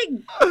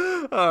 Wolfgang!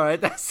 All right,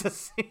 that's the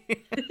scene.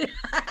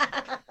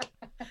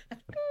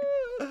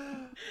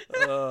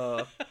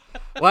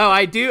 Wow,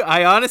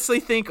 I honestly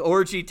think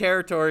orgy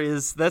territory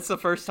that's the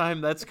first time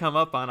that's come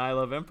up on I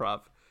Love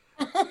Improv.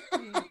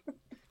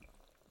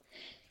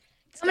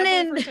 Coming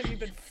in. The first time you've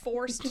been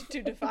forced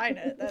to define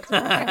it. That's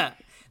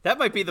that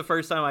might be the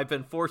first time I've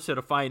been forced to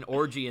define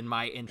orgy in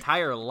my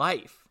entire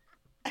life.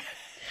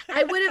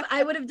 I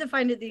would have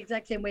defined it the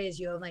exact same way as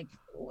you. I'm like,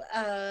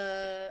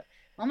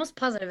 almost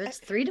positive it's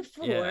 3 to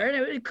 4. Yeah.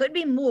 It could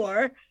be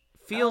more. It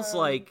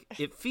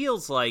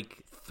feels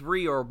like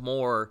 3 or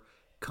more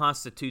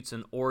constitutes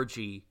an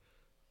orgy,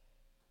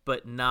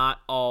 but not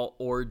all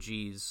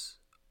orgies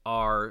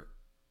are.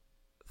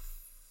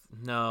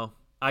 No,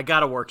 I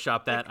gotta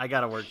workshop that.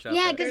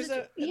 Yeah, because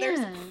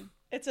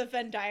it's a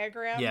Venn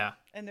diagram. Yeah,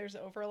 and there's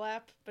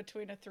overlap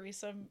between a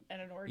threesome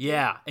and an orgy.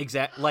 Yeah,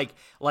 exactly.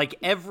 Like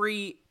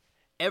every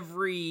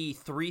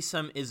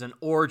threesome is an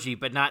orgy,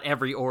 but not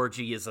every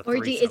orgy is a threesome.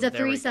 Orgy is a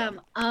threesome.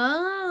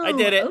 Oh, I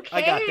did it. Okay.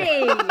 I got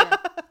that.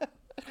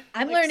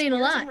 I'm learning a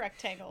lot.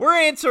 We're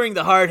answering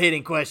the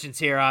hard-hitting questions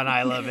here on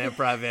I Love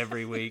Improv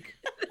every week.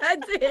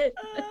 That's it.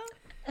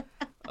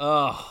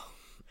 Oh,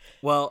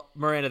 well,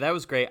 Miranda, that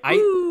was great.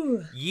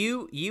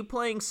 You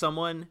playing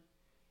someone,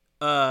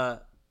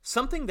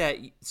 something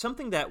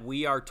that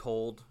we are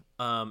told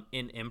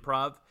in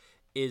improv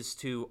is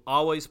to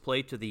always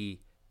play to the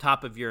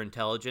top of your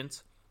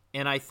intelligence,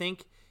 and I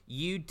think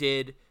you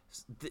did.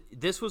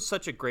 This was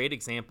such a great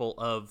example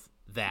of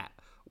that,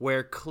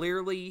 where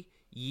clearly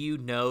you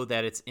know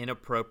that it's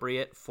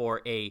inappropriate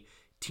for a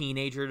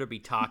teenager to be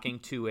talking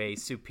to a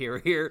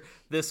superior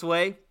this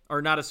way,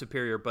 or not a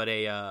superior, but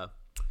an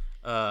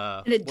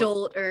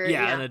adult,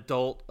 an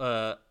adult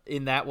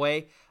in that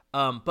way.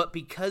 But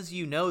because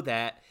you know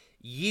that,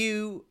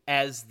 you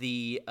as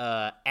the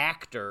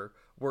actor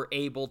were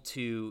able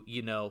to,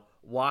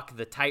 walk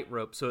the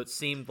tightrope. So it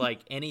seemed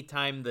like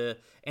anytime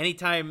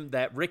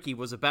that Ricky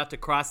was about to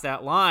cross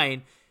that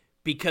line,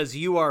 because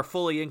you are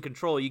fully in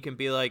control, you can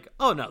be like,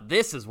 "Oh no,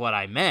 this is what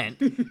I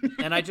meant."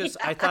 And I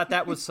thought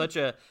that was such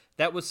a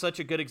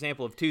good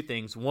example of 2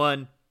 things.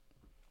 One,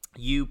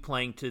 you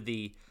playing to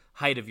the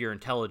height of your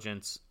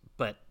intelligence,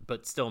 but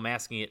still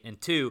masking it.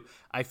 And 2,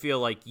 I feel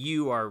like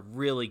you are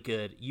really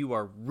good. You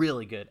are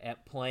really good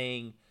at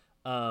playing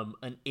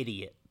an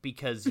idiot,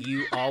 because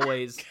you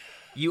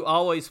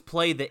always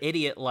play the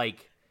idiot.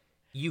 Like,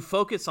 you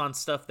focus on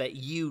stuff that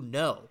you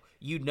know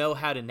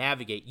how to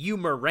navigate.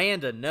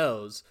 Miranda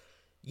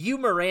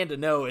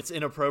know it's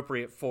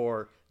inappropriate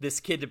for this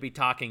kid to be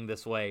talking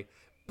this way,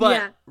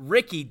 but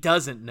Ricky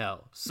doesn't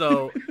know.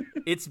 So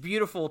it's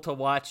beautiful to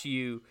watch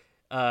you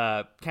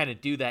kind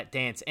of do that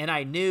dance. And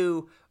I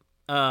knew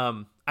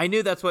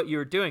that's what you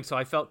were doing, so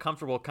I felt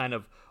comfortable kind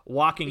of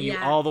walking you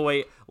all the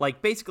way,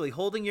 like basically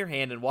holding your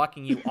hand and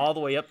walking you all the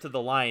way up to the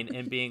line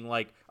and being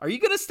like, "Are you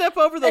going to step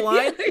over the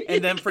line?"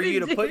 And then for you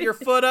to put your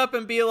foot up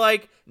and be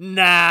like,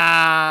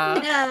 "Nah."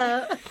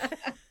 No.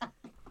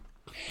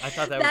 I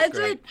thought that was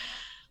great.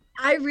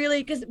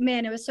 Because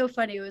man, it was so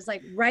funny. It was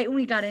like right when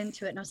we got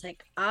into it, and I was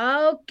like,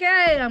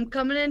 "Okay, I'm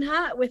coming in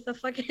hot with the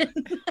fucking."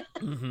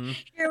 Mm-hmm.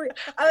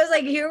 I was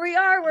like, "Here we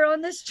are. We're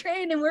on this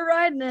train and we're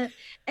riding it."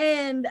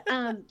 And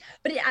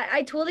but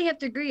I totally have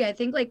to agree. I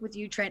think like with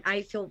you, Trent,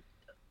 I feel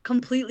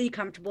completely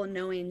comfortable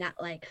knowing that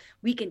like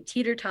we can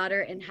teeter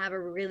totter and have a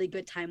really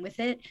good time with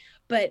it,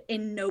 but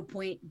in no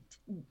point,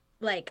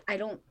 like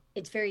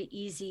it's very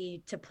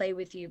easy to play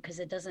with you, because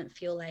it doesn't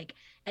feel like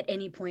at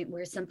any point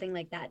where something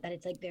like that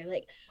it's like they're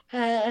like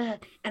and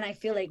I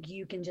feel like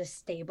you can just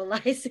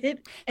stabilize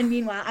it, and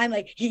meanwhile I'm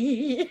like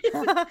and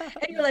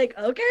you're like,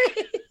 okay.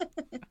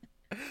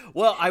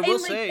 Well, I will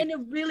say in a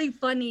really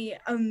funny,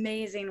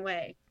 amazing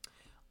way.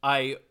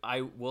 I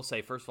will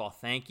say, first of all,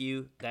 thank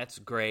you. That's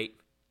great.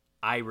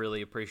 I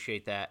really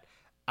appreciate that.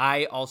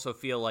 I also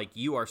feel like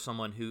you are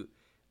someone who,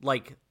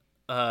 like,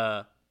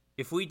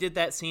 if we did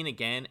that scene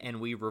again and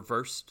we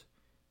reversed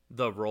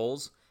the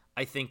roles,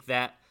 I think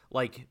that,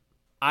 like,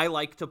 I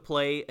like to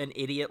play an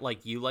idiot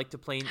like you like to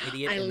play an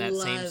idiot in that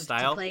same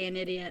style. To play an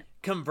idiot.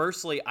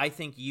 Conversely, I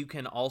think you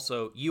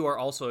are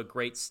also a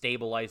great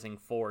stabilizing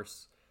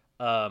force.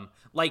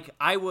 Like,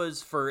 I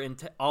was, for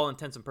all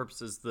intents and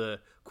purposes, the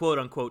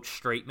quote-unquote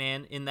straight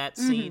man in that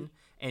scene,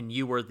 and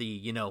you were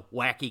the,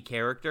 wacky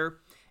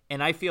character.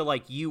 And I feel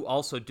like you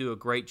also do a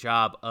great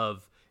job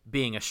of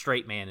being a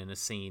straight man in a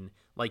scene.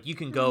 Like, you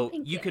can go,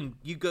 you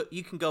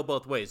can go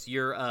both ways.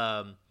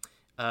 Your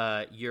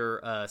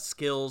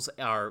skills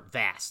are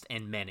vast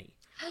and many.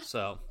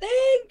 So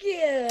thank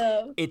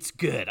you. It's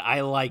good.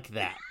 I like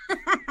that.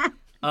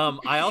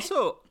 I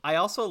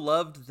also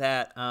loved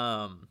that.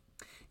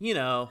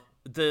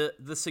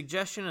 The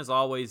suggestion is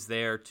always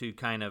there to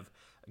kind of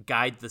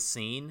guide the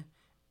scene,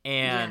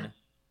 and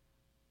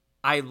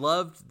I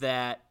loved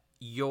that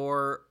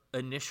your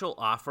initial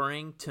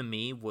offering to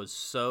me was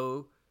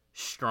so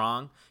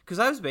strong, because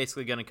I was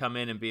basically going to come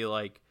in and be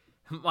like,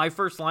 my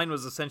first line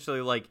was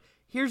essentially like,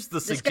 here's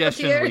the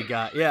suggestion we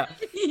got. Yeah.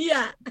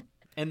 Yeah.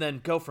 And then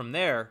go from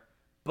there.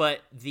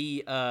 But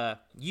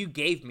you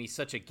gave me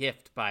such a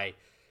gift by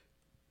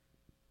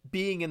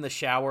being in the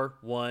shower,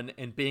 1,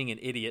 and being an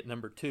idiot,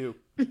 number 2.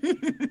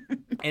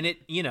 And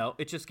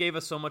it just gave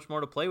us so much more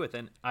to play with.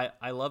 And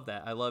I love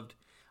that. I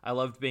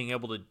loved being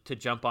able to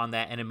jump on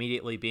that and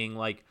immediately being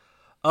like,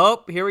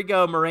 oh, here we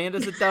go.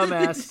 Miranda's a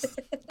dumbass.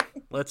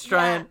 Let's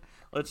try and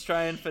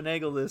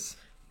finagle this.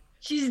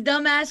 She's a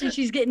dumbass and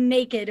she's getting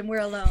naked and we're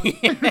alone.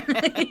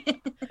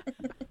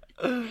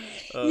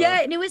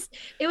 Yeah, and it was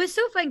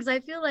so fun because I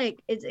feel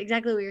like it's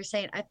exactly what you're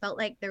saying. I felt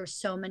like there were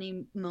so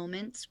many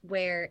moments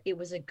where it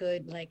was a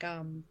good, like,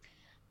 now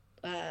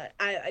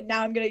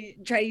I'm gonna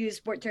try to use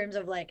sport terms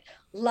of like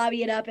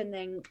lobby it up and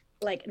then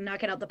like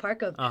knock it out the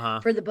park of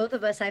for the both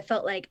of us. I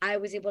felt like I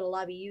was able to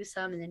lobby you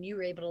some and then you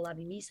were able to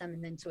lobby me some,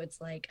 and then so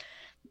it's like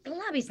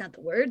lobby's not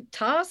the word,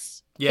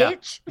 toss,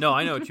 pitch. No,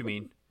 I know what you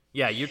mean.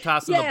 Yeah, you're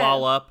tossing the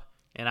ball up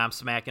and I'm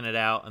smacking it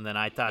out, and then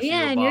I toss you a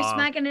ball. Yeah, and you're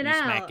smacking it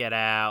out. Smack it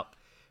out.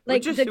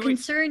 Like the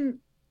concern.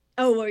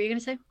 Oh, what were you gonna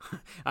say?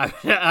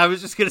 I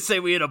was just gonna say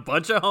we had a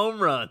bunch of home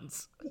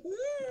runs.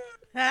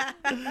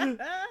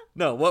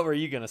 No, what were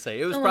you gonna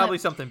say? It was probably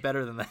something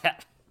better than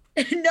that.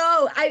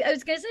 No, I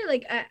was gonna say,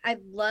 like,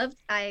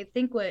 I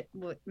think what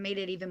made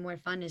it even more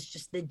fun is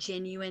just the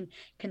genuine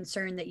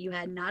concern that you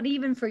had, not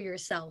even for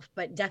yourself,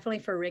 but definitely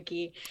for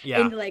Ricky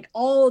and like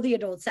all the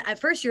adults. At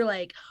first you're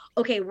like,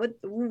 okay,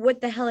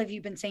 what the hell have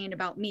you been saying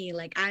about me?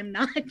 Like, I'm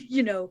not,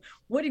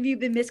 what have you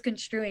been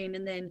misconstruing?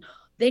 And then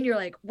you're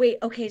like, wait,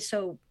 okay,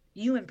 so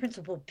you and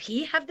Principal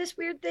P have this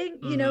weird thing,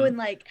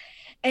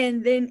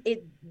 and then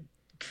it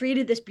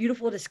created this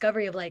beautiful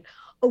discovery of like,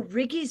 oh,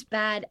 Ricky's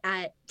bad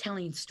at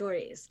telling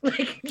stories.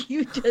 Like,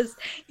 you just,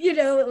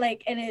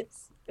 and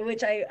it's,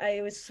 which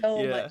it was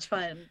so much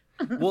fun.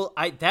 Well,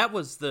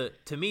 to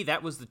me,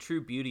 that was the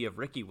true beauty of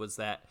Ricky, was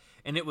that,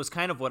 and it was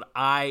kind of what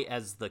I,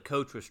 as the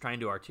coach, was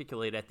trying to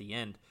articulate at the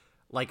end.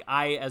 Like,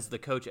 I, as the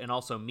coach, and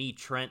also me,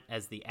 Trent,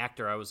 as the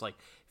actor, I was like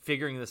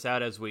figuring this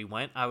out as we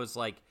went. I was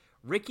like,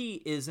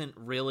 Ricky isn't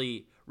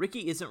really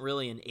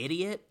an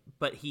idiot,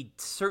 but he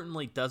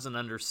certainly doesn't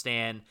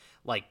understand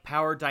like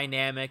power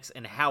dynamics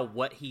and how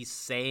what he's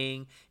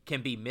saying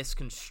can be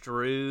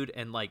misconstrued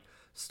and like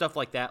stuff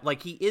like that.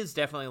 Like, he is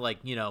definitely like,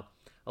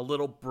 a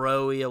little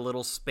bro-y, a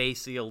little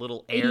spacey, a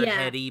little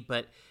airheady,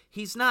 but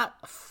he's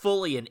not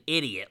fully an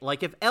idiot.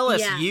 Like, if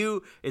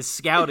LSU is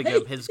scouting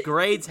him, his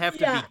grades have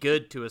to be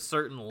good to a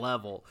certain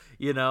level,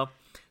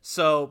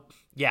 So,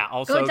 yeah,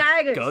 also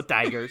Go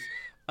Tigers.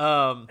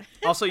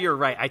 Also, you're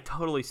right. I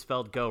totally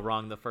spelled go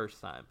wrong the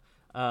first time.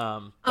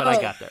 But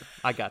I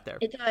got there.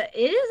 It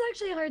is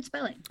actually a hard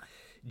spelling.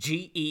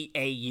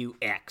 Geaux.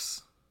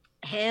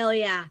 Hell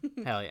yeah.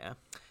 Hell yeah.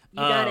 You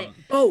got it.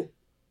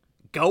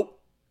 Go.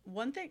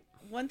 One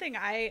thing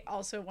I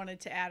also wanted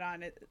to add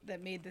on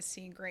that made this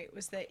scene great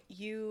was that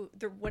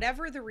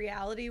whatever the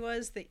reality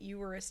was that you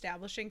were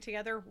establishing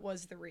together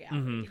was the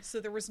reality. So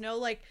there was no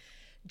like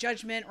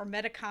judgment or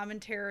meta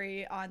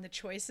commentary on the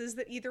choices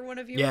that either one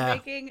of you were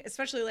making.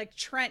 Especially like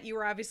Trent, you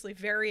were obviously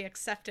very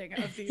accepting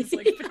of these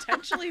like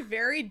potentially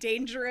very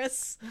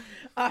dangerous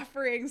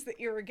offerings that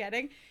you were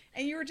getting,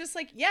 and you were just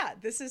like, yeah,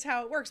 this is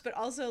how it works. But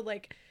also,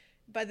 like,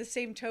 by the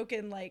same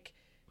token, like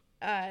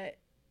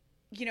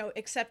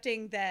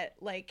accepting that,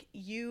 like,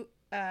 you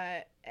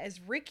as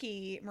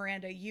Ricky,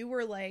 Miranda, you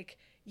were like,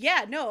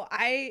 yeah, no,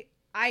 I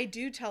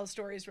do tell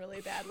stories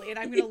really badly, and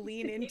I'm going to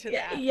lean into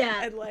that.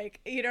 Yeah. And,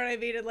 like, you know what I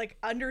mean? And, like,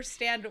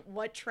 understand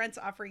what Trent's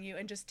offering you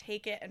and just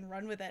take it and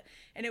run with it.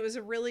 And it was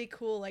a really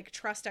cool, like,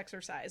 trust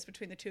exercise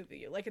between the two of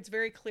you. Like, it's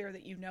very clear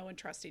that you know and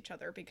trust each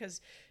other,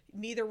 because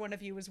neither one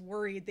of you was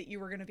worried that you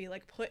were going to be,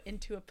 like, put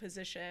into a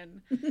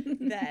position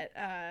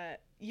that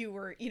you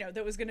were,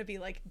 that was going to be,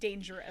 like,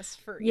 dangerous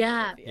for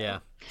either of you. Yeah.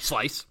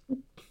 Slice.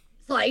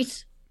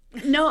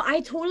 No,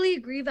 I totally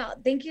agree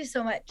about. Thank you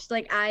so much.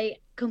 Like, I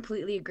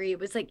completely agree. It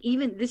was like,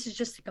 even this is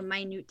just like a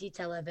minute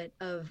detail of it,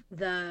 of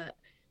the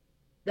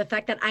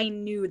fact that I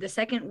knew the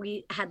second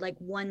we had like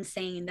one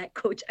saying that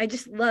coach, I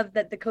just love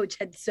that the coach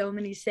had so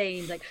many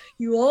sayings, like,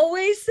 you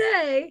always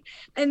say,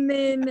 and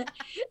then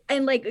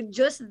and like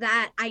just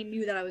that, I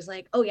knew that I was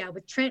like, oh yeah,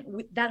 with Trent,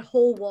 that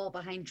whole wall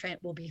behind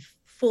Trent will be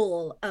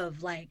full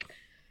of like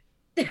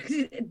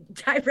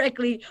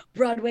directly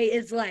Broadway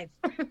is life.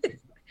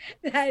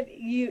 That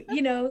you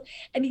know,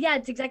 and yeah,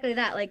 it's exactly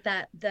that, like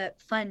that the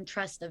fun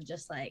trust of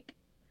just like,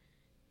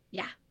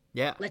 yeah,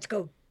 let's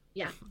go.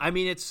 Yeah, I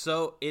mean, it's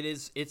so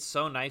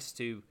nice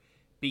to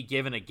be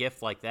given a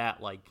gift like that,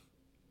 like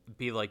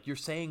be like, your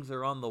sayings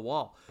are on the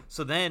wall.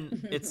 So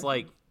then it's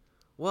like,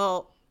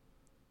 well,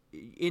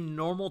 in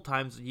normal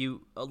times,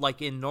 you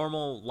like in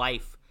normal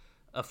life,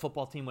 a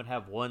football team would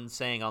have one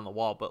saying on the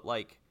wall, but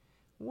like,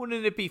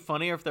 wouldn't it be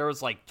funnier if there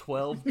was like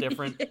 12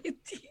 different,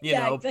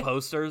 exactly,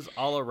 posters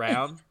all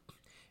around?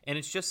 And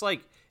it's just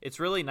like, it's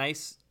really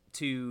nice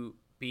to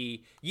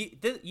be,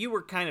 you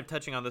were kind of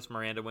touching on this,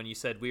 Miranda, when you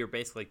said we were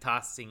basically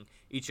tossing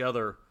each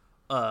other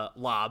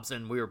lobs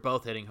and we were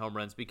both hitting home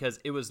runs, because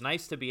it was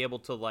nice to be able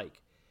to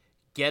like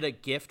get a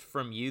gift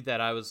from you that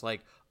I was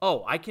like,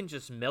 oh, I can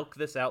just milk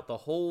this out the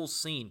whole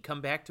scene, come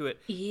back to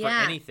it for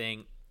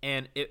anything.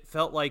 And it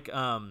felt like,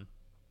 oh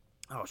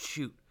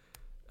shoot,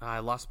 I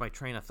lost my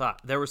train of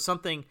thought. There was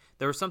something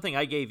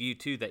I gave you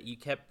too that you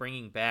kept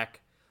bringing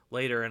back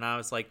later, and I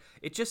was like,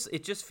 it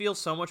just feels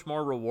so much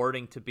more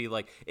rewarding to be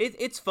like,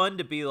 it's fun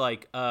to be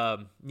like, oh,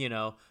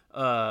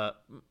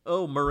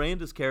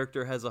 Miranda's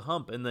character has a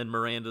hump, and then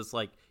Miranda's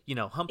like,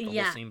 hump the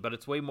whole scene, but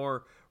it's way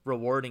more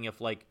rewarding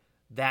if like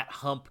that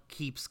hump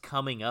keeps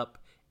coming up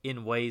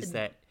in ways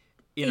that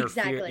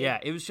interfere. Exactly. Yeah,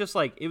 it was just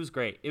like, it was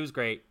great,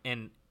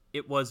 and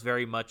it was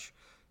very much,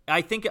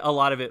 I think a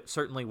lot of it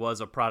certainly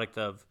was a product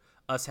of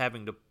us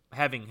having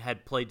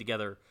had played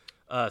together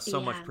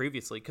so much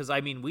previously, because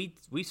I mean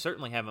we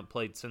certainly haven't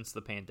played since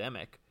the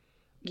pandemic.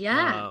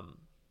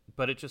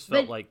 But it just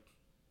felt like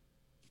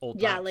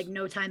old times. Like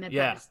no time had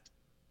passed.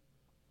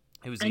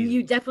 It was and easy.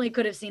 You definitely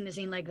could have seen the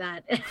scene like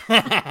that.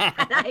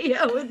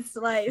 With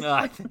Slice.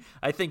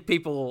 I think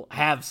people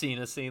have seen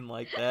a scene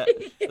like that,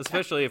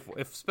 especially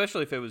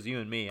if it was you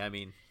and me. I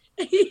mean,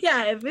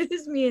 if it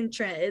was me and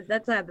Trent,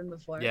 that's happened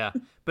before. Yeah,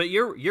 but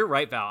you're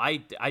right, Val.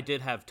 I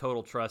did have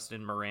total trust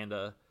in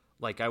Miranda.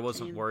 Like, I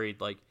wasn't worried.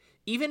 Like,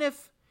 even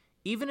if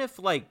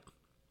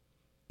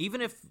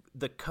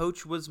the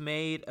coach was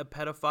made a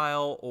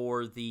pedophile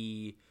or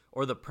the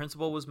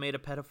principal was made a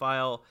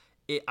pedophile,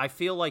 I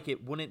feel like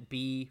it wouldn't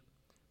be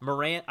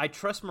Miranda. I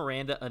trust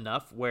Miranda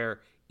enough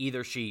where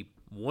either she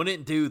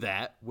wouldn't do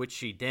that, which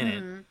she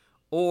didn't,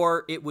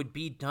 or it would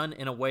be done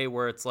in a way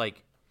where it's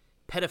like,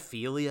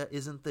 pedophilia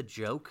isn't the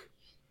joke,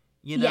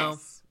 you know?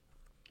 Yes.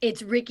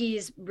 It's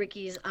Ricky's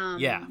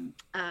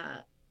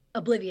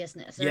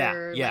obliviousness.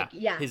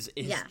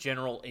 His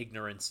general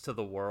ignorance to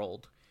the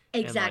world.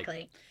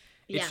 Exactly.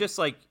 It's just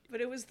like, but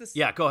it was this.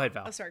 Yeah, go ahead,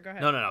 Val. Oh, sorry, go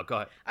ahead. No, go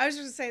ahead. I was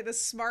just gonna say the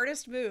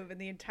smartest move in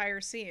the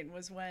entire scene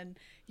was when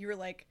you were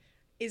like,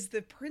 "Is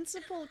the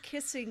principal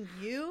kissing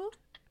you?"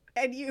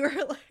 And you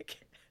were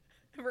like,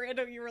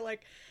 Miranda, you were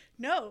like,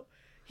 "No,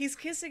 he's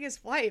kissing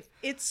his wife.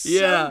 It's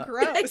so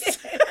gross."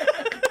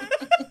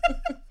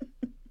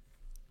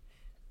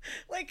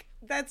 Like,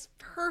 that's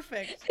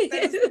perfect.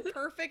 That is the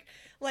perfect,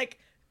 like,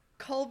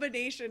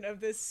 culmination of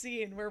this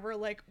scene where we're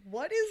like,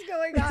 what is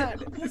going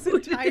on this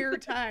entire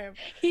time?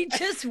 He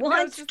just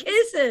wants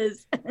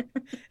kisses.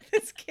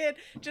 This kid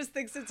just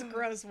thinks it's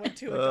gross when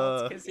two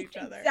adults kiss each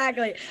other.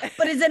 Exactly.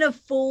 But is in a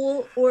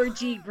full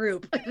orgy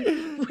group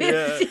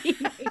with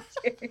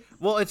teenagers.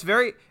 Well, it's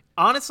very,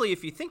 honestly,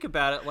 if you think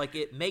about it, like,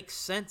 it makes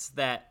sense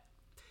that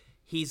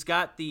he's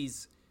got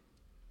these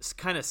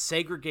kind of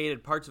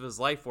segregated parts of his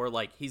life where,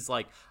 like, he's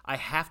like, I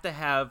have to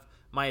have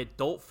my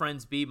adult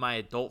friends be my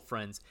adult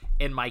friends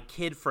and my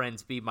kid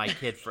friends be my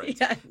kid friends.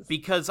 Yes.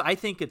 Because I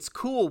think it's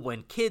cool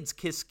when kids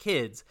kiss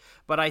kids,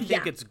 but I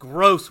think it's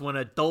gross when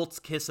adults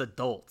kiss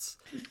adults.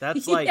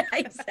 That's like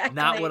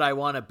not what I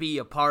want to be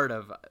a part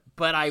of,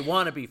 but I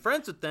want to be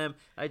friends with them.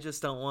 I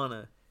just don't want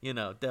to,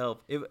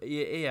 delve.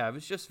 It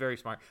was just very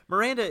smart.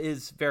 Miranda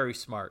is very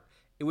smart,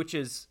 which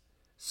is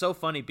so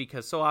funny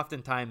because so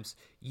oftentimes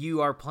you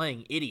are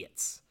playing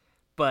idiots,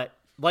 but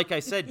like I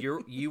said,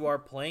 you are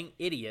playing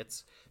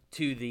idiots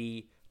to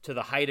the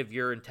height of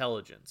your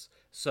intelligence.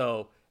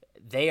 So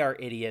they are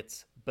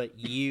idiots, but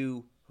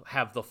you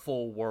have the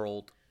full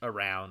world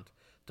around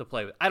to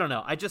play with. I don't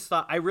know.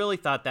 I really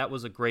thought that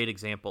was a great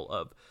example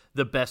of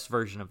the best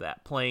version of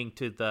that, playing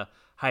to the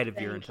height of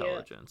your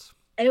intelligence.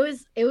 It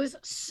was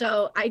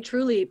so, I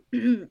truly,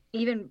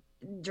 even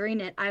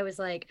during it, I was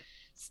like,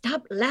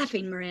 stop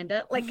laughing,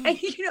 Miranda. Like,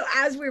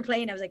 as we were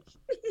playing, I was like,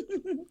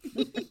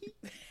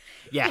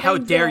 yeah, how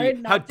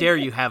dare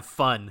you have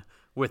fun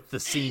with the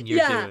scene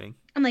you're doing.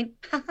 I'm like,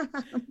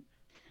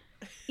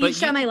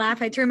 each time I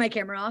laugh, I turn my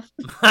camera off.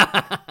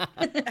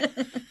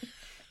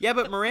 Yeah,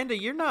 but Miranda,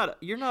 you're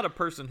not a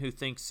person who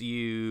thinks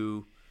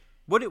you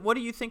What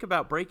do you think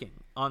about breaking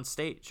on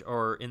stage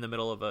or in the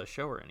middle of a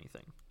show or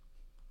anything?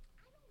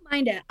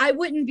 Mind it. I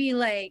wouldn't be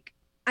like,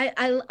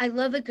 I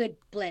love a good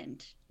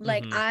blend.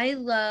 Like I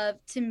love,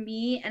 to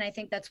me, and I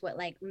think that's what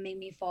like made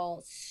me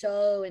fall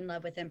so in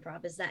love with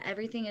improv, is that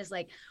everything is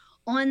like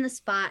on the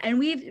spot. And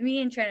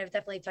me and Trent have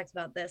definitely talked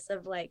about this,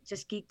 of like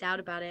just geeked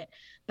out about it.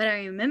 But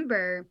I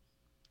remember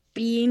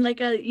being like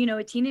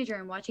a teenager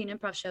and watching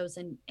improv shows,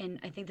 and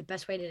I think the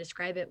best way to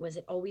describe it was,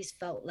 it always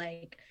felt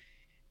like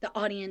the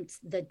audience,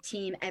 the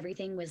team,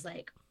 everything was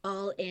like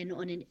all in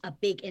on a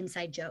big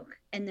inside joke.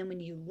 And then when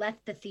you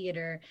left the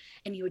theater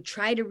and you would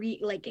try to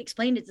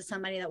explain it to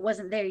somebody that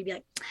wasn't there, you'd be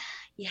like,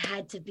 you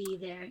had to be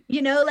there,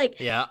 like,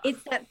 yeah,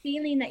 it's that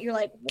feeling that you're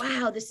like,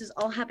 wow, this is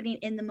all happening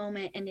in the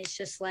moment. And it's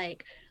just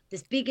like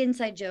this big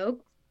inside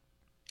joke.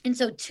 And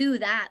so to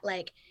that,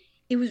 like,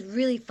 it was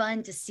really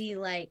fun to see,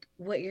 like,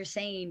 what you're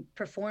saying,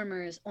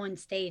 performers on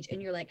stage,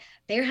 and you're like,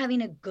 they're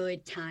having a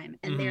good time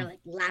and they're like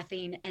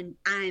laughing and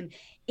I'm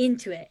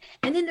into it.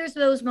 And then there's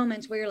those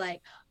moments where you're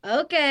like,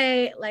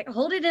 okay, like,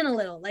 hold it in a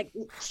little, like,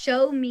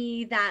 show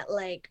me that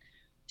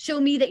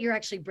you're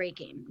actually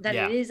breaking, that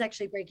it is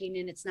actually breaking,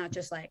 and it's not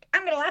just like,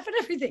 I'm gonna laugh at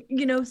everything,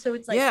 so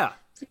it's like, yeah,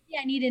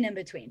 I need an in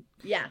between.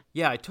 Yeah,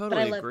 I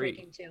totally agree.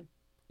 Breaking too.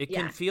 It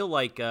can feel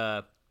like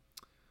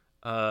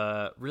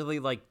really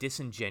like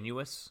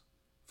disingenuous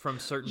from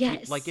certain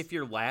people. Like if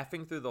you're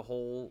laughing through the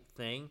whole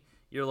thing,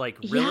 you're like,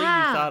 really, you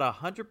thought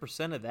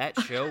 100% of that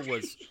show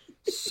was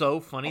so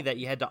funny that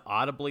you had to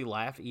audibly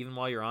laugh even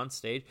while you're on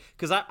stage?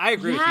 Because I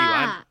agree with you.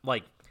 I'm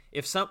like,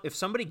 if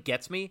somebody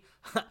gets me,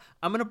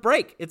 I'm gonna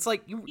break. It's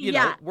like you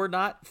know, we're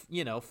not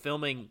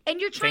filming, and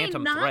you're trying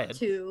Phantom not Thread.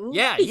 to.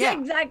 Yeah,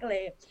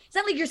 exactly. It's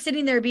not like you're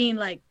sitting there being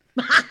like,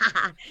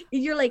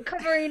 you're like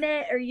covering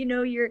it,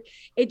 or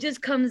it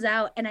just comes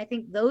out. And I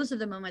think those are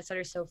the moments that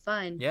are so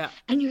fun. Yeah.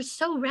 And you're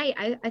so right.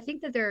 I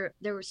think that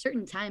there were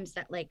certain times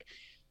that like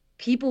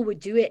people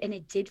would do it and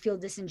it did feel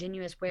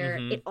disingenuous, where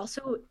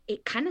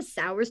it kind of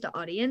sours the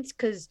audience,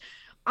 because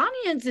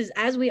audiences,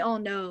 as we all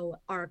know,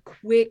 are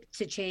quick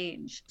to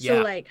change.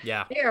 So like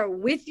they are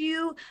with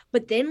you,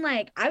 but then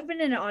like I've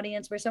been in an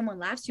audience where someone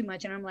laughs too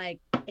much and I'm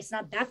like, it's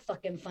not that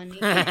fucking funny.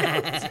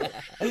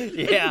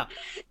 Yeah.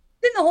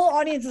 Then the whole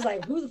audience is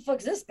like, who the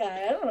fuck's this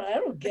guy? I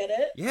don't get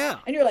it. Yeah.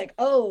 And you're like,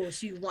 oh,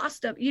 so you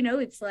lost up,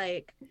 it's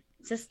like,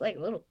 it's just like a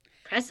little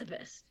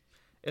precipice.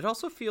 It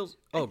also feels,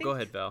 go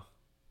ahead, Val.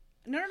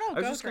 No.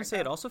 I was just going to say,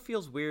 it also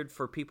feels weird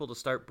for people to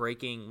start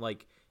breaking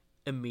like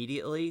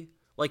immediately.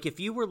 Like if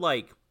you were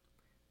like,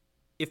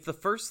 if the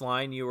first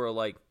line you were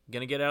like,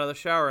 gonna get out of the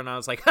shower, and I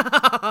was like,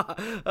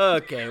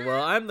 okay,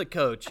 well, I'm the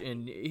coach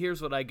and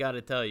here's what I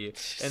gotta tell you.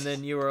 And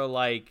then you were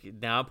like,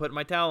 now I'm putting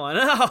my towel on.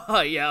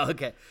 Oh yeah,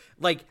 okay.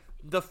 Like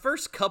the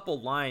first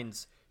couple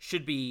lines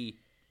should be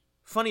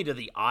funny to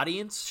the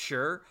audience,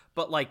 sure,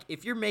 but like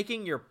if you're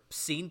making your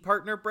scene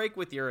partner break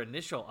with your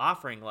initial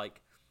offering,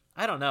 like,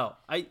 I don't know,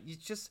 you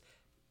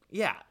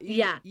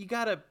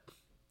gotta,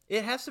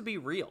 it has to be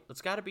real.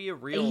 It's got to be a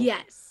real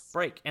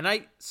break. And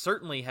I've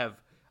certainly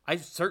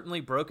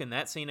broken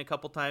that scene a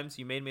couple times.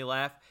 You made me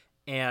laugh,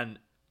 and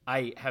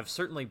I have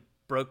certainly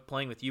broke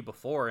playing with you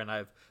before, and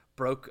I've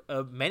broke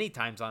many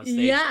times on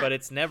stage, but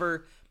it's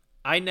never,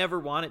 I never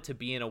want it to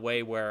be in a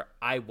way where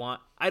I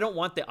don't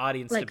want the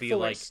audience to be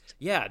forced.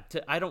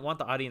 I don't want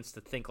the audience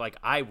to think like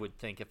I would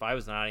think if I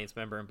was an audience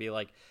member and be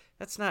like,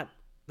 that's not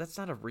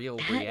a real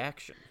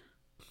reaction.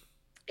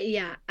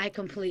 Yeah, I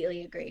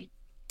completely agree.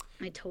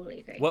 I totally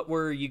agree. What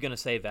were you going to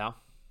say, Val?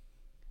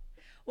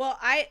 Well,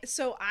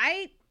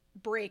 I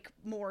break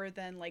more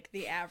than like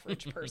the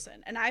average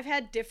person, and I've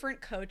had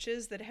different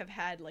coaches that have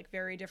had like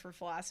very different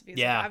philosophies.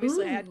 Yeah, like,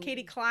 obviously I had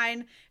Katie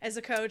Klein as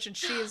a coach, and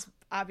she is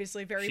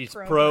obviously she's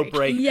pro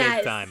break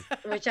big time,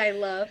 which I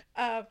love.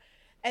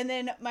 And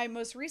then my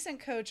most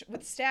recent coach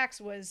with Stax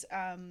was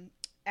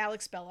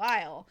Alex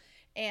Belisle,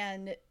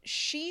 and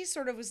she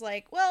sort of was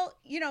like, well,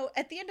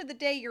 at the end of the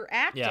day, you're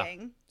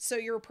acting, so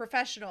you're a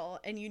professional,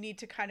 and you need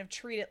to kind of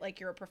treat it like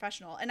you're a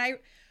professional. And I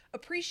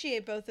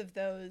appreciate both of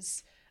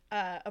those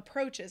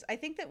approaches. I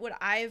think that what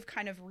I've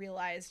kind of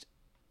realized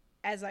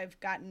as I've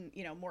gotten,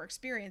 more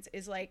experience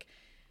is like,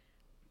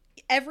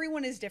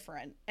 everyone is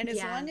different. And as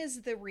long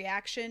as the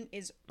reaction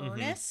is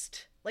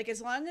earnest, like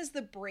as long as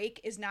the break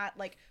is not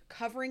like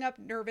covering up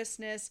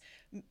nervousness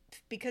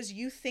because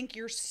you think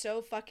you're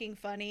so fucking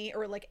funny,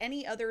 or like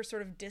any other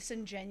sort of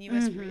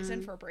disingenuous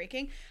reason for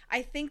breaking,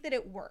 I think that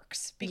it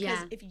works. Because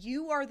if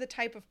you are the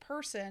type of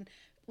person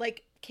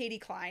like Katie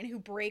Klein who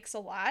breaks a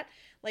lot,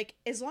 like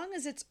as long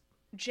as it's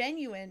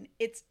genuine,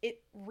 it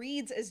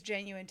reads as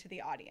genuine to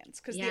the audience,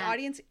 because the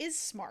audience is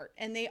smart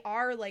and they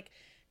are like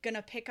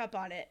gonna pick up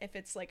on it if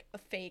it's like a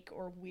fake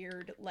or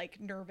weird like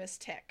nervous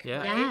tick.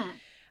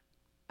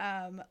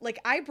 Like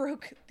I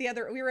broke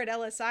we were at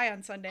LSI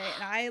on Sunday,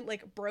 and I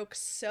like broke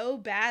so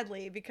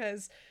badly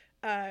because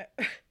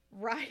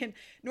Ryan,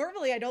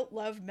 normally I don't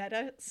love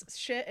meta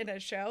shit in a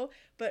show,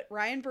 but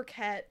Ryan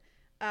Burkett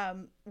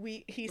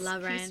he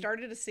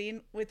started a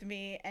scene with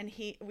me, and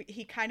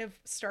he kind of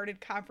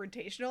started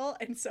confrontational,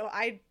 and so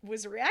I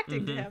was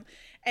reacting to him,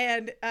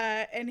 and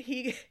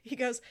he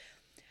goes,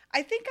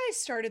 I think I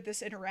started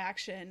this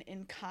interaction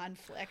in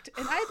conflict,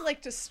 and I'd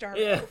like to start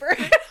over.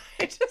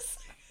 I just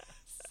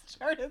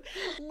started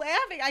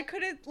laughing. I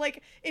couldn't,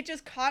 like, it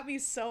just caught me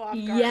so off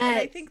guard. Yes. And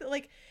I think that,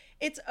 like,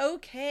 it's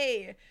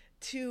okay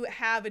to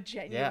have a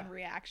genuine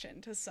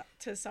reaction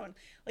to someone.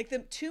 Like, the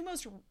two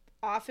most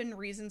often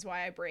reasons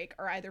why I break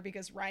are either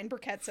because Ryan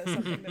Burkett says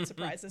something that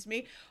surprises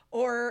me,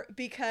 or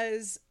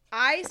because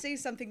I say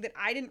something that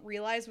I didn't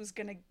realize was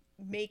going to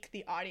make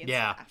the audience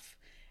laugh.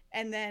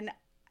 And then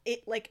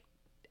it, like,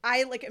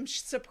 I am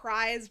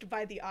surprised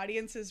by the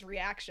audience's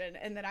reaction,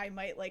 and then I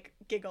might like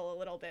giggle a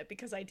little bit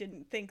because I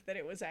didn't think that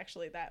it was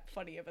actually that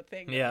funny of a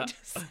thing. That I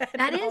just said.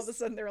 And all of a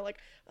sudden they were like,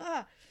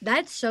 ah.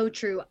 That's so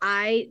true.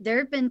 There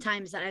have been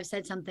times that I've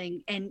said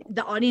something and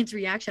the audience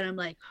reaction, I'm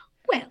like,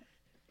 well,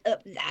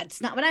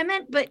 that's not what I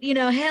meant, but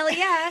hell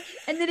yeah.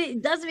 And then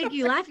it does make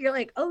you laugh. You're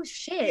like, oh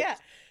shit.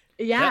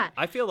 Yeah.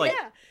 I feel like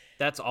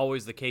that's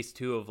always the case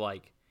too, of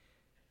like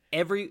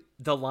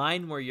the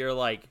line where you're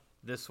like,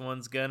 this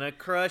one's gonna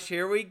crush,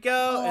 here we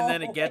go, and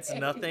then it gets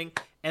nothing.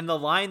 And the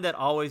line that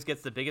always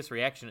gets the biggest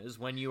reaction is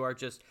when you are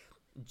just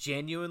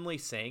genuinely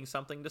saying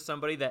something to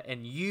somebody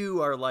and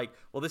you are like,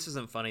 well, this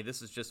isn't funny,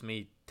 this is just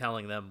me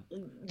telling them,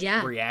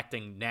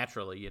 reacting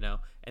naturally,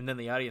 and then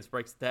the audience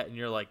breaks that and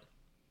you're like,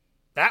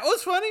 that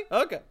was funny?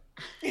 Okay.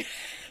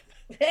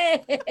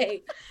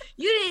 Hey,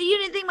 you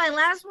didn't think my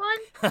last one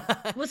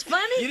was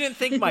funny? You didn't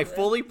think my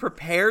fully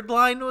prepared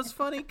line was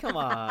funny? Come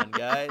on,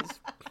 guys.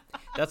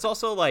 That's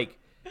also like,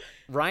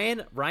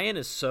 Ryan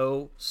is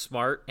so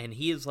smart, and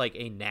he is like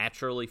a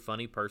naturally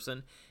funny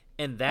person,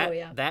 and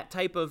that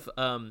type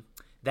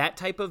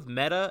of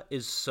meta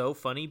is so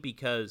funny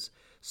because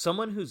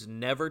someone who's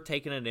never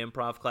taken an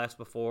improv class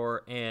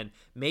before and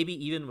maybe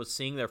even was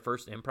seeing their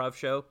first improv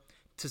show,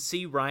 to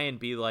see Ryan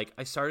be like,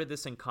 I started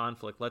this in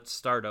conflict, let's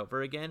start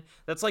over again.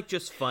 That's like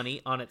just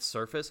funny on its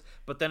surface,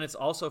 but then it's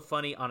also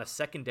funny on a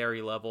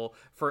secondary level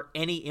for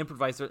any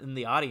improviser in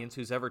the audience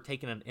who's ever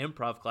taken an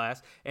improv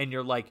class, and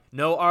you're like,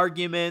 no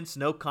arguments,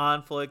 no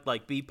conflict,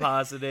 like be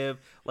positive.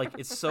 Like,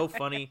 it's so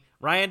funny.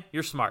 Ryan,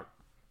 you're smart.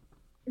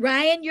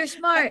 Ryan, you're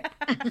smart.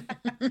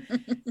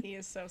 He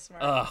is so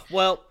smart.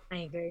 Well, I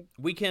agree.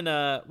 We can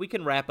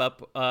wrap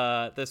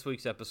up this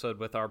week's episode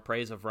with our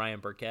praise of Ryan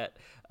Burkett.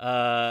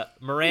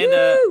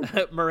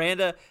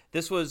 Miranda,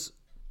 this was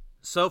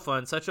so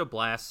fun, such a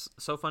blast,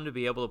 so fun to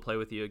be able to play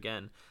with you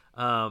again.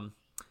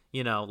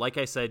 Like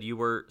I said, you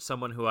were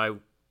someone who I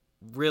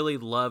really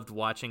loved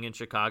watching in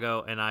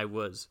Chicago, and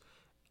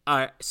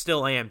I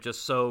still am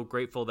just so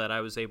grateful that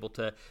I was able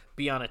to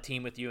be on a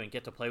team with you and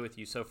get to play with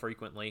you so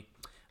frequently.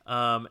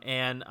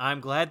 And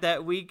I'm glad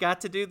that we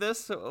got to do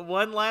this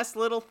one last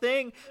little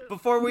thing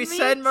before we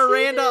send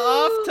Miranda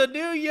off to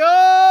New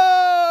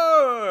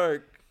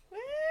York.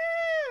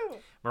 Woo!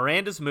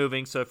 Miranda's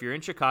moving, so if you're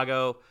in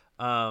Chicago,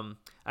 I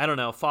don't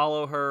know,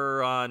 follow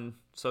her on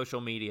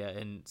social media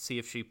and see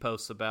if she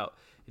posts about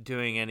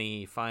doing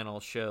any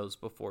final shows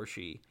before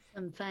she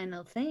some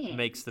final things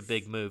makes the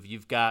big move.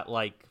 You've got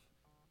like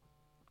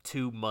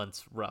 2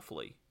 months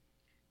roughly.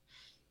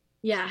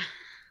 Yeah.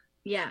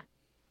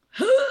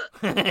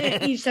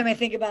 Each time I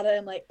think about it,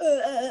 I'm like,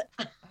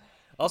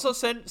 Also,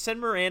 send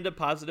Miranda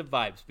positive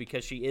vibes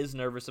because she is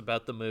nervous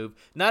about the move.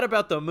 Not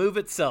about the move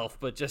itself,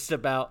 but just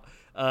about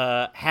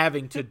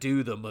having to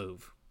do the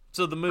move.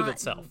 So the move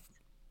itself.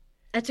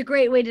 That's a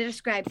great way to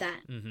describe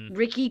that. Mm-hmm.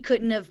 Ricky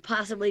couldn't have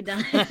possibly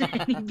done it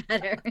any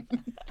better.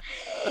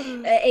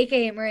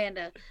 AKA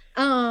Miranda.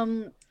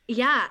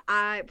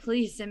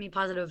 Please send me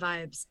positive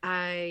vibes.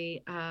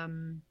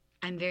 I'm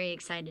very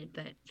excited,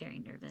 but very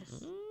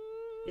nervous.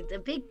 It's a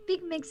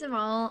big mix of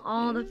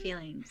all the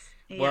feelings.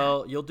 Yeah.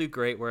 Well, you'll do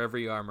great wherever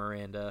you are,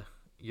 Miranda.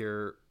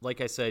 You're, like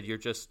I said, you're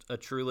just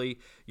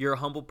you're a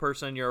humble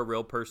person. You're a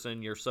real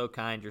person. You're so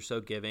kind. You're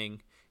so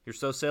giving. You're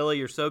so silly.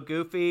 You're so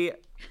goofy.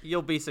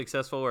 You'll be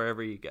successful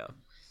wherever you go.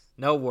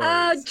 No worries.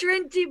 Oh,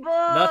 Trinity boy.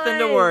 Nothing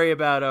to worry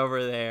about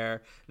over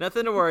there.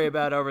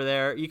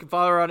 You can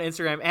follow her on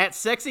Instagram at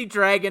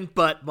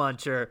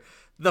 @SexyDragonButtMuncher.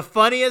 The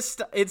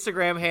funniest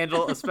Instagram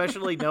handle,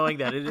 especially knowing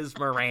that it is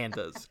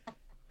Miranda's.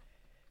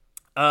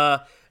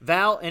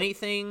 Val,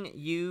 anything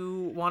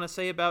you want to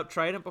say about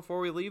Trident before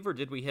we leave, or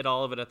did we hit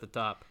all of it at the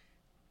top?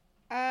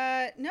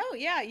 No,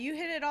 yeah, you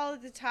hit it all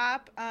at the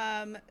top.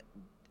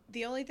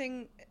 The only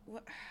thing,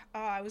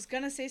 I was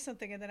gonna say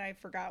something and then I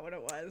forgot what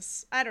it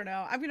was. I don't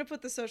know. I'm gonna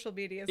put the social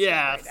media.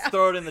 Yeah, right now.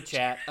 Throw it in the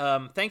chat.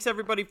 Thanks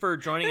everybody for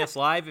joining us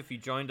live. If you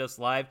joined us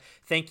live,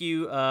 thank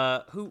you.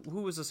 Who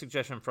was a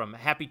suggestion from?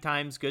 Happy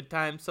times, good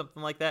times,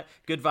 something like that.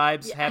 Good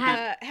vibes,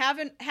 happy.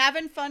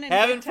 Having fun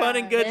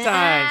and good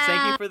times.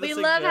 Thank you for the suggestion.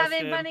 We love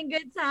having fun and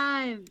good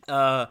times.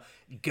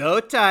 Go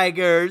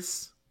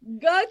Tigers.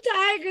 Go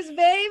Tigers,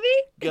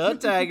 baby. Go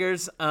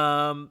Tigers.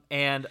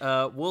 And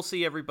we'll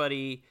see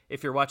everybody.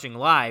 If you're watching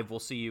live,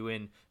 we'll see you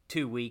in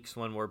 2 weeks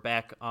when we're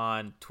back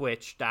on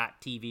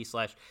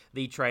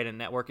twitch.tv/The Trident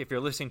Network. If you're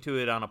listening to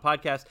it on a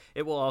podcast,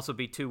 it will also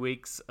be 2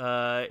 weeks in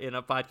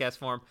a podcast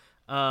form.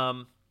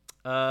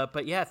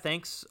 But yeah,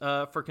 thanks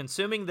for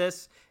consuming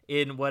this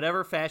in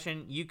whatever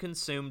fashion you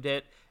consumed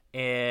it.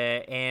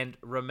 And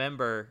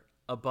remember,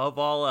 above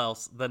all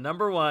else, the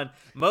number one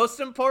most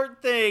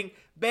important thing,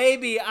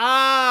 baby,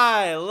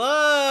 I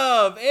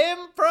love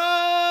improv.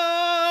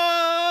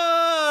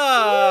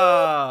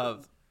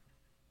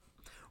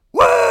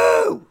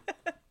 Woo!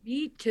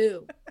 Me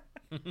too.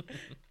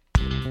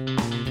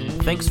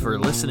 Thanks for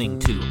listening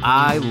to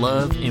I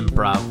Love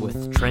Improv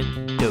with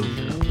Trent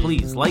Dozier.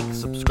 Please like,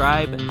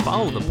 subscribe, and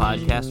follow the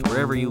podcast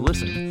wherever you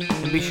listen.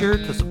 And be sure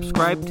to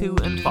subscribe to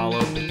and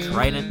follow the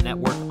Trident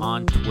Network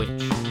on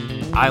Twitch.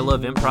 I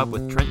Love Improv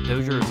with Trent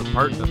Dozier is a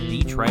part of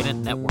the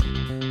Trident Network.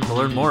 To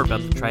learn more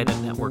about the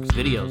Trident Network's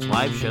videos,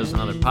 live shows, and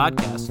other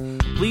podcasts,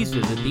 please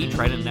visit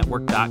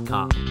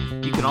thetridentnetwork.com.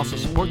 You can also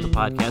support the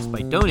podcast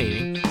by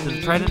donating to the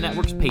Trident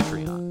Network's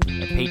Patreon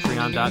at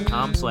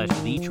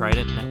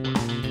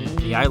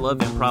patreon.com/thetridentnetwork. The I Love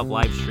Improv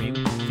live stream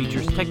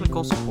features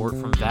technical support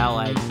from Val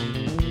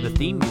Agnew. The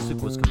theme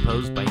music was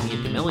composed by Nia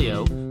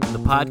D'Amelio, and the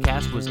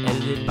podcast was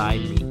edited by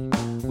me.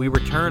 We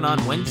return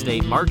on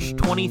Wednesday, March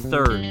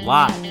 23rd,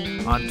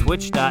 live on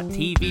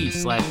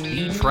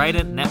twitch.tv/The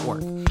Trident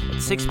Network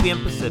at 6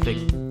 p.m. Pacific,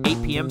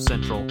 8 p.m.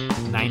 Central,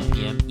 9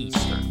 p.m.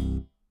 Eastern.